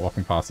that I'm not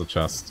walking past the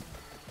chest.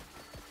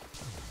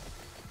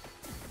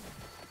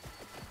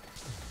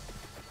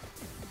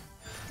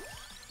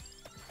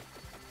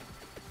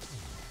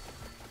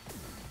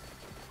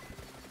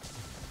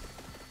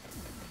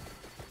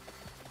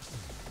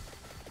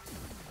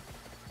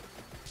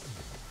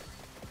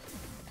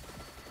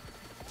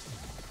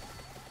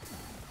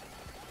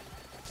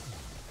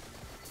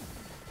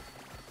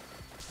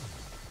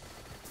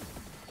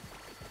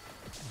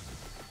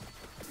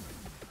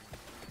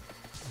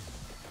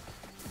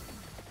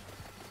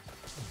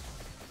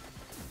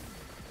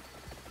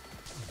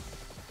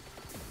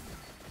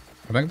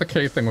 I think the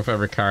key thing with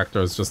every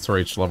character is just to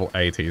reach level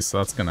 80, so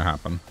that's gonna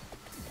happen.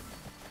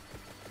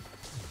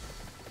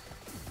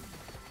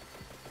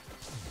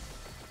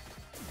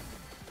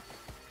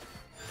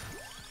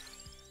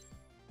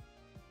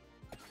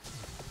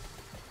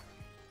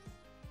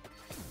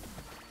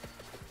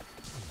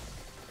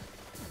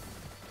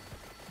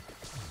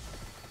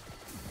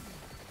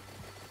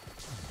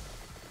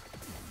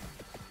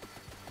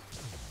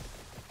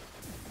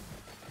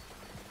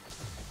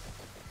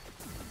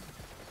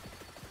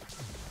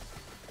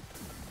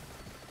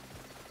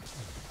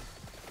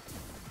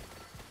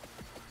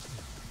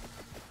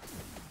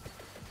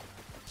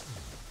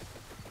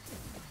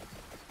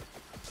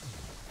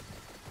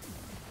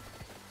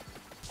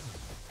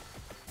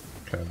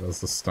 Okay, there's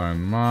the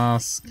stone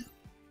mask.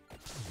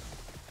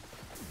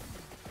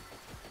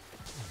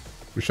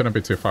 We shouldn't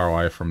be too far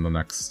away from the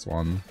next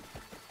one.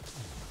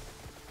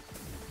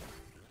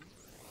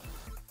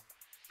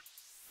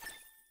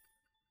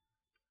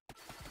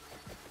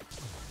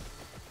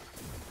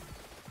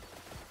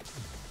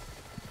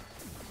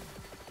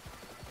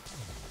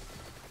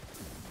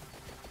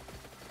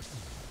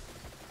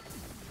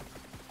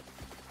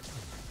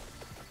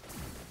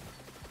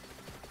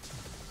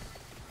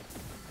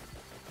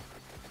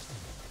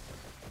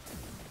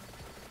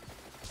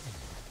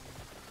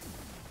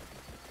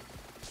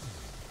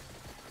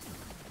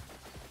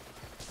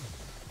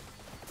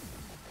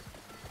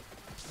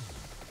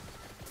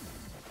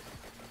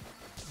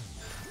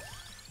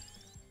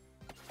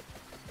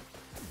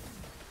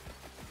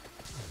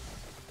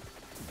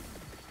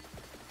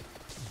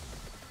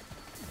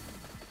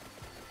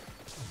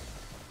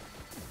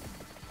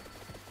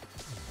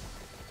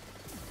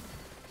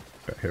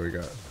 Here we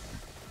go.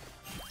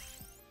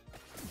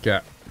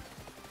 Get.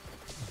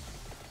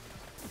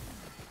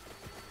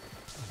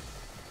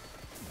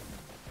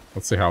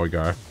 Let's see how we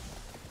go.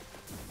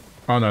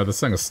 Oh no, this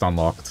thing is stun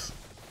locked.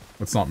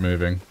 It's not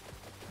moving.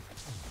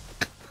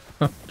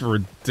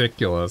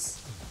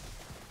 Ridiculous.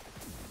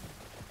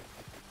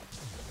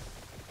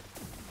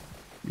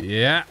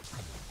 Yeah.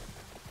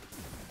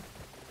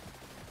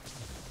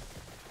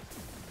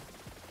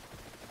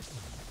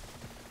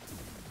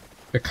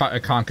 It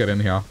can't get in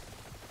here.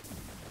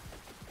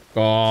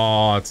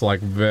 Oh, it's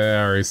like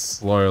very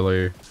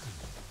slowly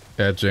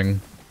edging.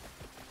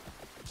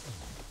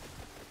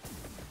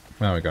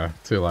 There we go.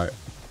 Too late.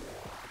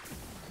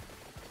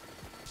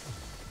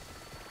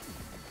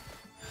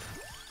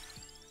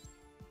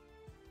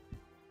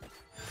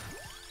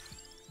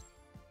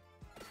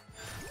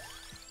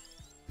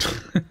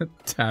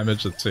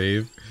 Damage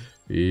achieved.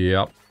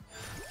 Yep.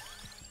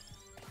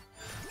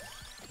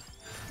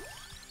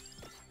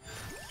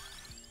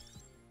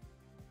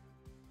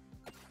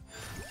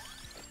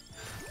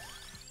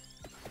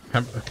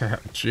 Okay,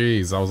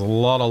 jeez, that was a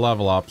lot of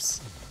level ups.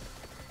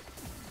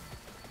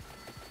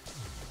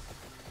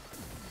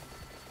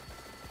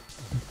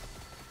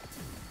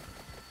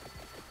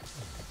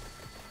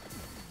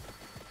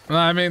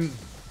 I mean,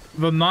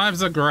 the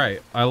knives are great.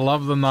 I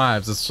love the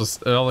knives. It's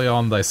just early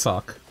on they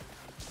suck.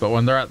 But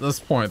when they're at this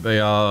point, they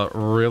are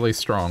really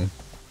strong.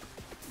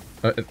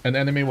 An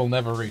enemy will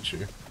never reach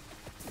you.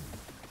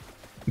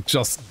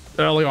 Just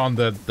early on,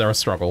 they're a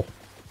struggle.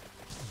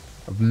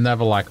 I've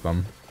never liked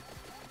them.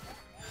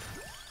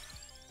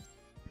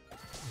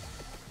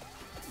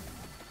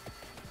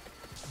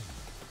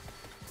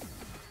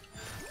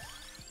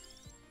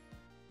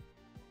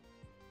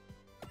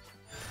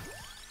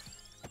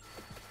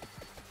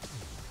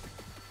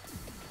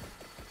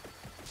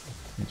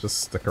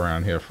 Just stick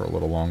around here for a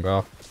little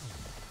longer.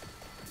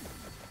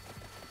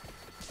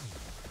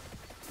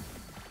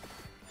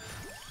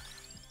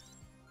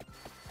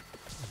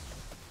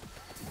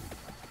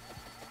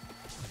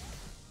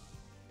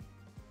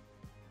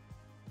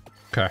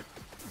 Okay.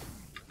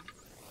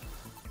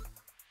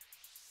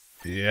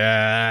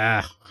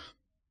 Yeah.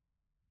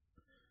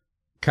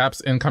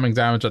 Caps incoming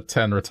damage at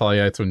 10,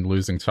 retaliates when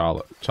losing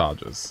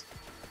charges.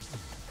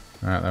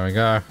 Alright, there we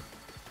go.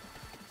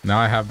 Now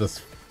I have this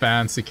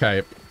fancy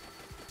cape.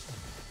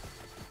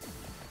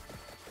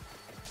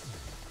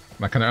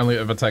 I can only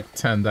ever take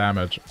 10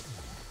 damage.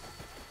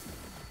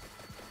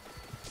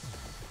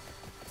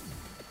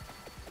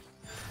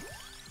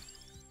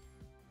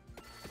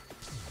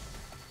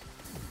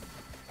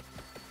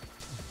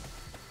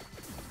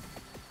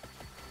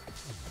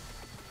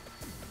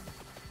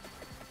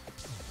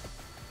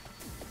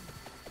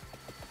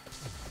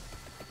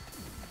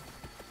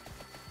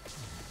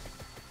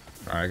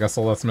 Alright, I guess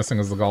all that's missing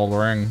is the gold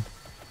ring.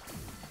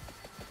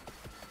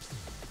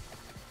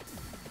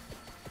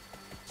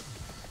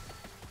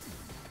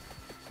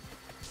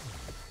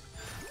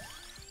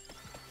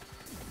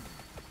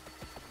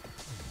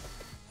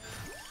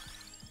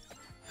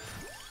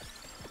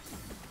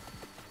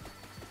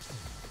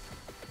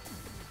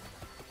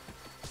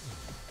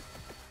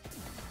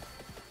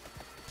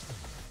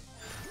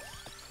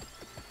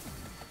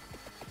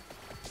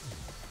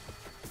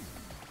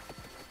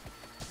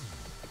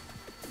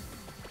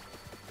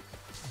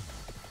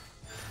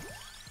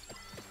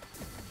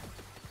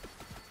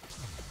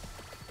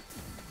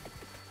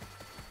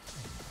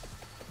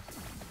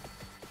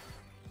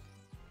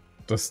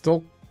 There's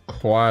still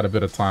quite a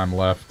bit of time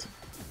left.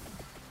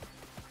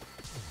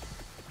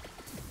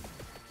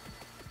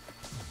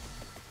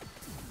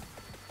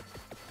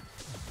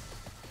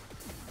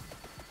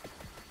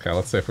 Okay,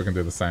 let's see if we can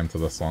do the same to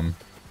this one.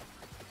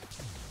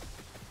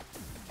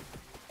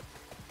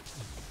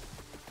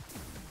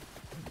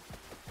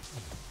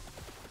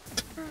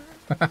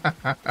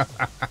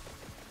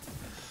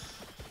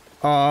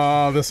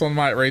 Oh, this one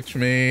might reach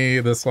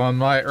me. This one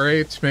might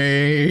reach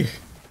me.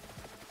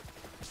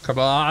 Come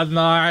on,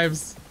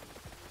 knives!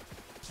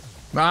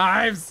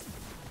 Knives!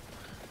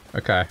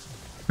 Okay.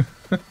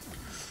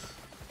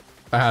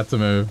 I had to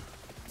move.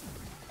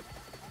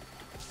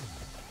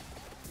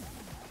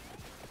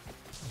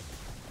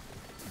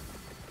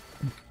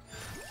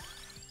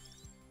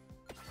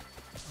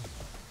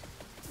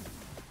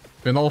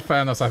 In all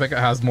fairness, I think it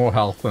has more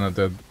health than it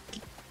did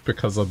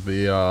because of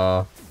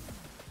the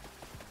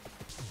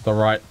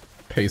right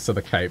piece of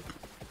the cape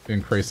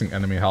increasing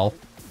enemy health.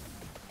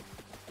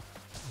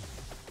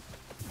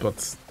 But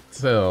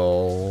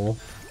still...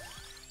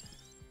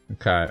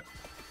 Okay.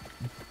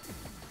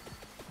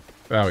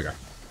 There we go.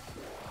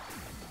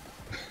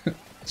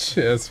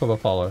 Cheers for the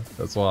follow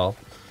as well.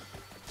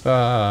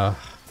 That's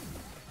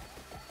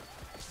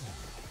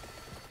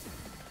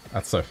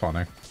so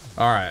funny.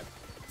 Alright.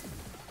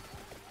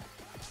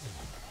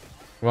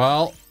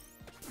 Well...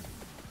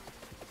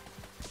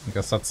 I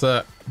guess that's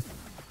it.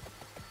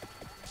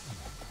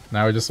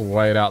 Now we just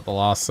wait out the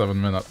last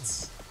 7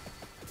 minutes.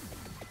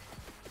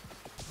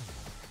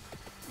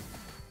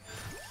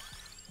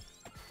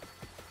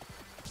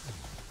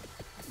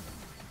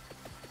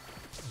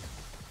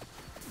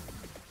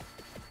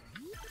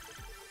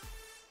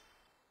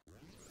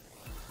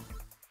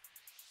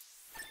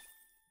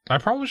 I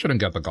probably shouldn't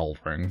get the gold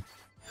ring.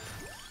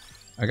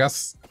 I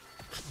guess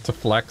to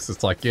flex,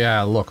 it's like,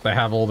 yeah, look, they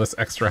have all this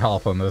extra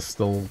health and they're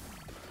still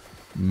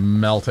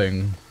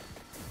melting.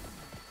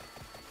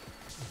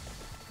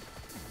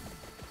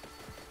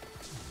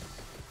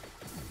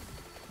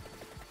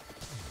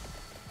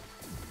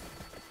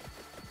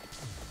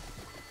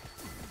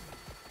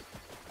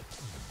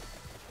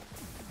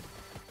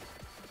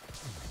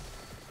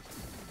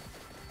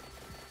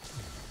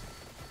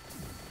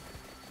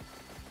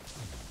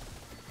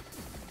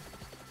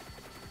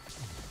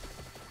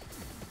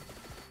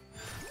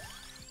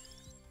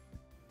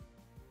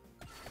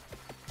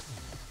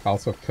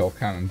 Also kill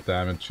count and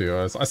damage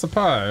yours. I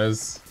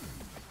suppose.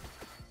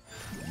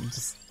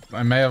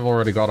 I may have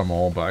already got them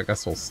all, but I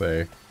guess we'll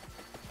see.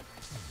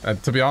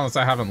 To be honest,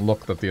 I haven't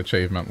looked at the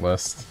achievement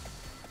list.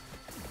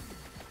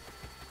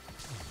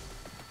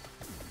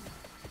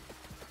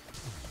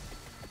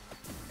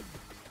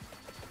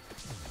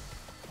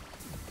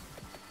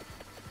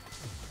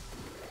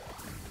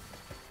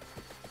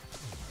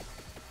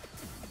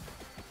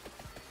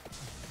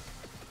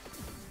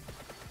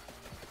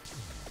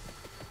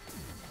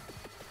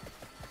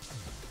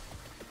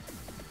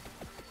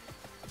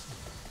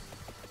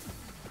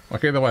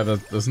 Like, either way,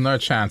 there's no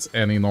chance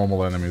any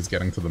normal enemies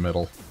getting to the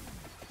middle.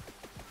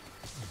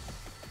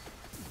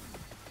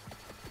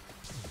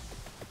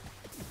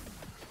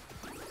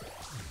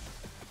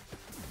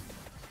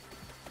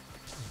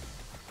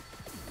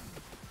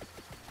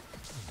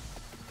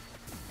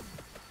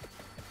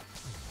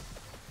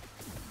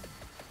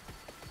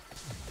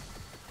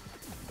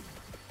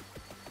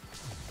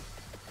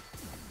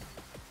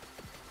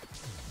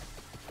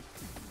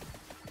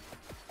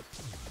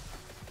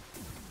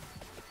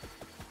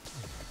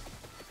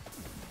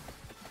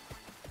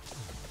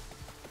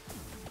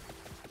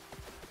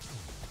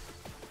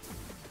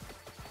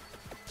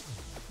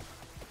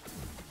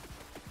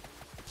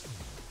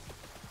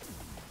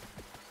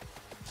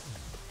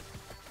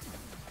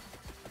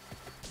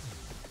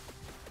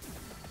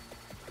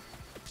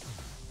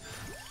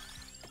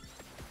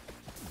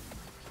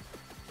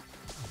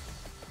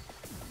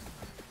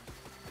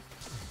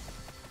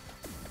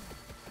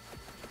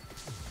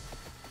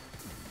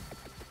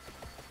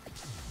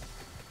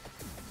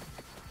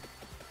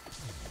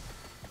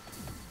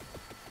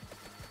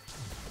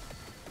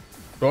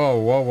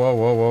 Oh, whoa, whoa,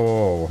 whoa, whoa,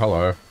 whoa,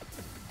 hello.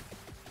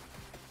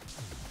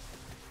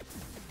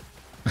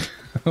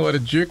 Where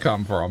did you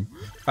come from?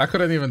 I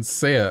couldn't even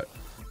see it.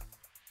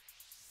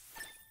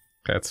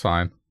 Okay, it's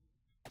fine.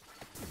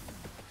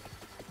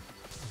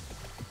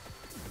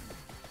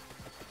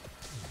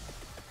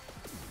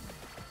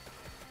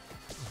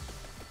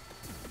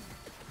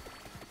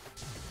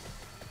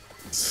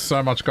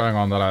 So much going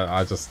on that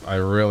I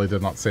really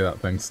did not see that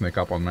thing sneak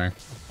up on me.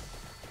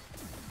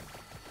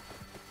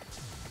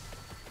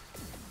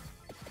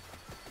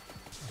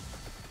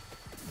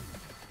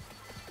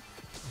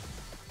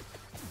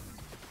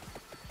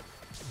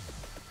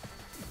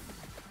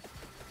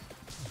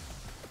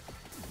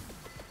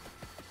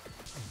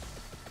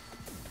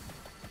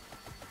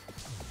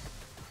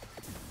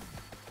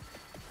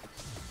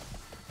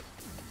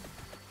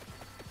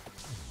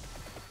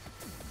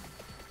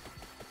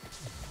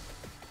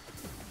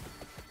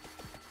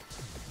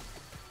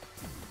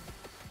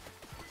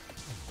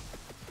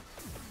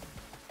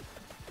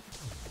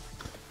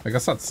 I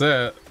guess that's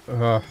it.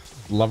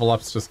 Level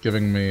up's just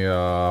giving me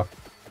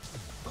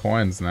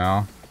coins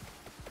now.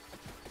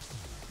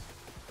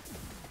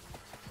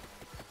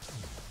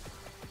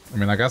 I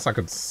mean, I guess I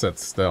could sit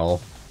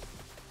still.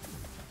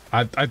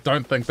 I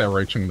don't think they're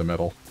reaching the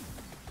middle.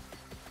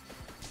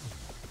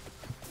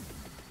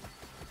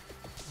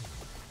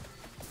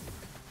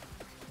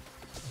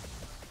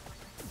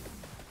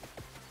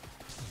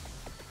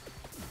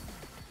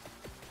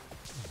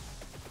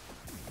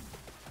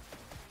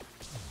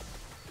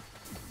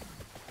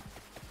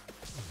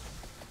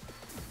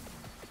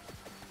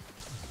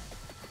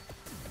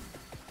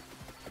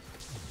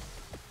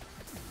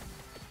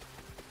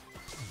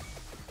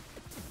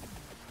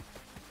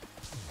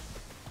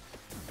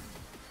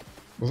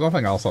 There's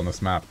nothing else on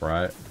this map,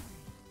 right?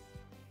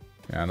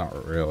 Yeah,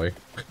 not really.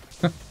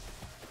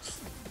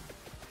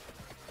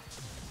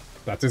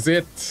 That is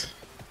it!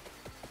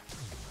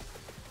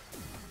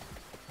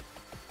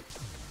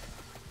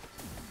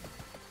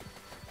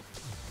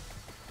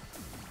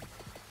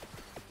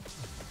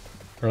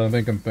 The only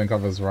thing I can think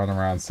of is run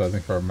around searching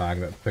for a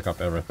magnet to pick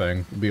up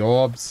everything. The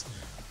orbs...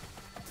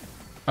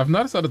 I've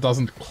noticed that it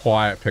doesn't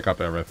quite pick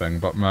up everything,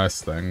 but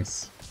most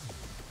things.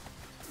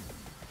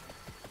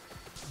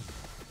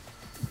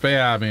 But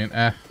yeah, I mean,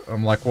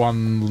 I'm like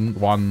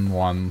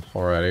 1-1-1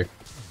 already.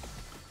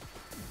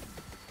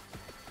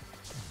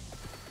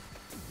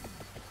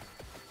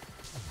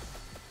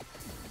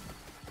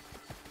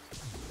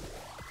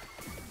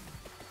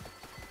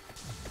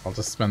 I'll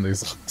just spend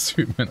these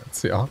 2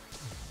 minutes here.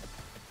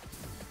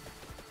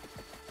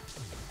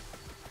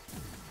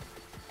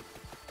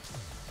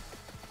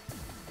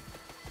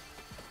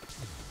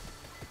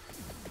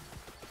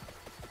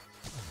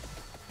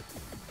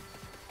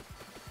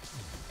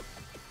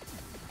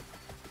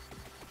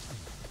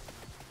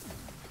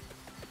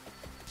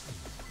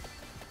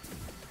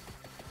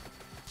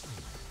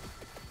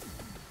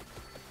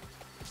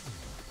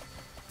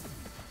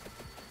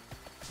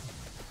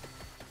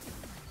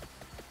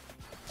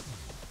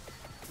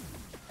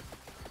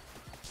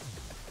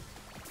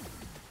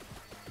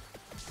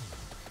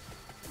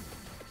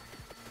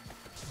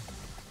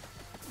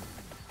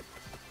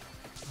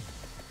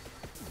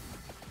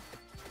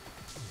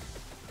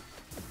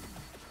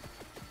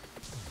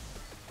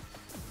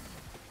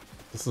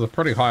 This is a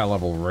pretty high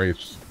level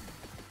reach.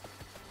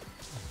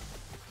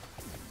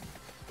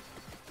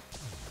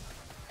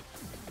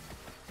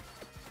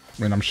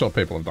 I mean, I'm sure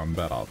people have done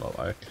better, but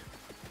like,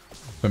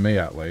 for me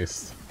at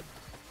least.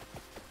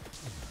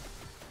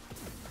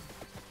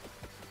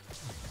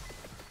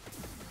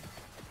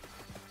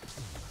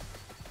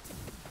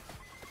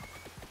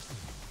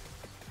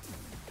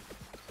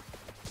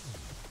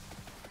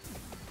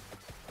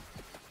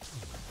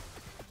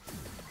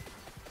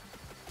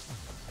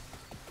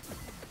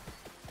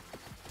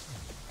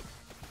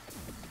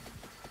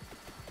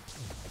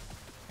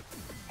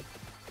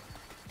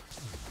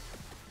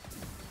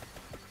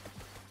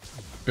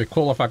 Be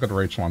cool if I could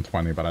reach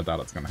 120, but I doubt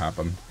it's gonna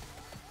happen.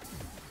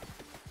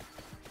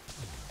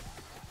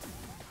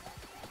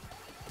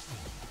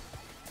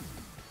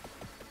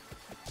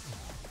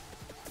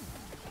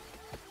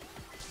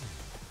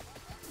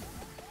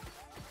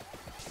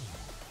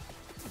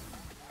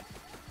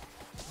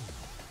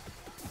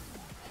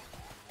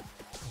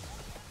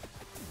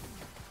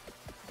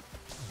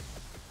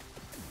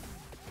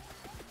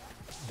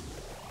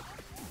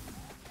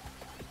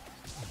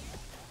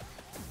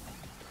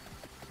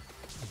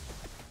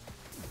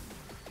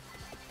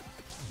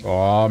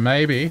 Oh,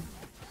 maybe.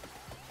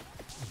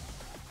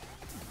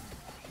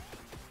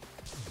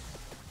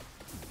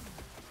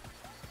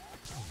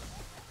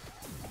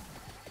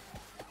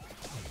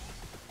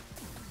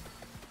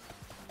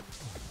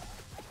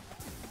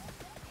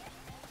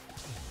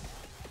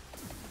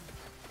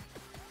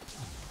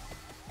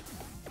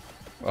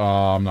 Oh,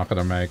 I'm not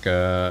gonna make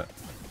it.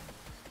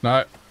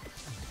 No.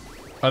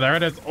 Oh, there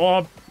it is.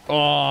 Orb.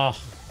 Oh.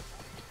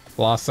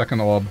 Last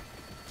second orb.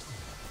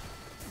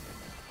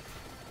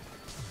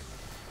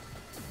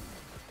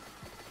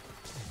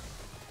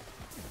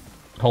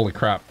 Holy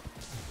crap.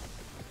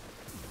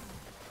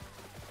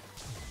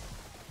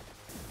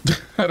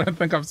 I don't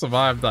think I've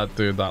survived that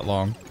dude that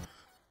long.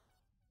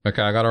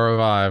 Okay, I gotta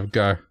revive.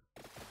 Go.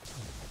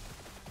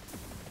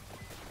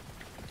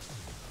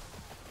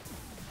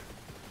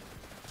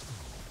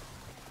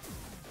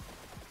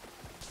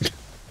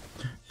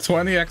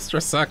 "20 extra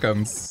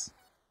seconds."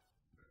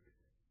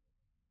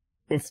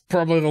 It's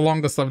probably the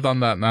longest I've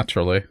done that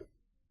naturally.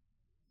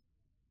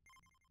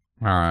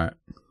 Alright.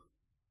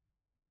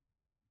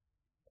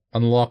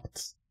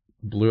 Unlocked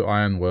Blue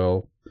Iron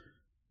Will.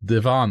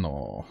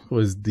 Divano. Who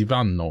is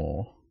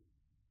Divano?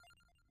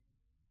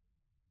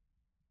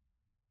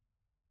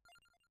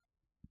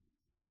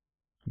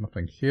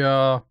 Nothing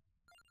here.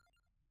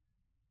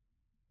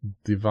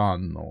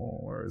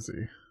 Divano. Where is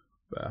he?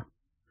 There.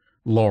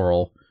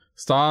 Laurel.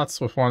 Starts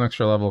with 1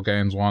 extra level,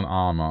 gains 1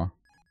 armor.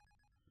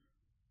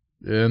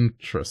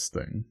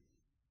 Interesting.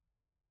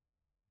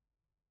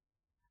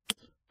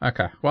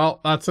 Okay,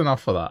 well, that's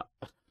enough for that.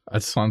 I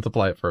just wanted to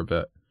play it for a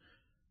bit.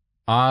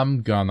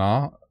 I'm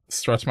gonna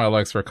stretch my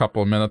legs for a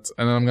couple of minutes,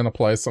 and then I'm gonna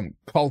play some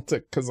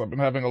Cultic, because I've been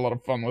having a lot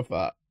of fun with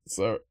that.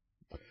 So,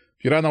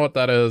 if you don't know what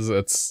that is,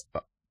 it's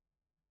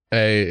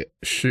a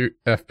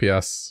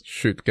FPS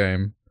shoot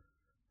game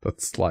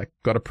that's like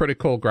got a pretty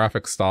cool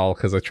graphic style,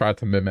 because I tried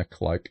to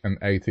mimic like an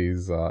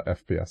 80s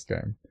FPS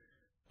game.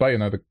 But you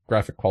know, the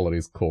graphic quality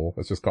is cool.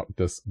 It's just got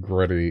this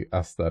gritty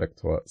aesthetic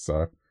to it,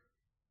 so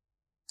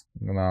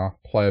I'm gonna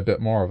play a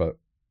bit more of it.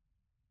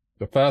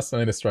 But first, I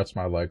need to stretch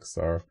my legs,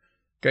 so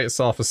get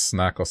yourself a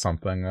snack or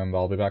something, and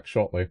I'll be back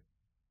shortly.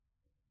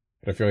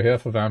 But if you're here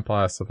for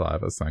Vampire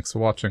Survivors, thanks for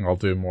watching. I'll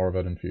do more of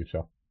it in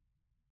future.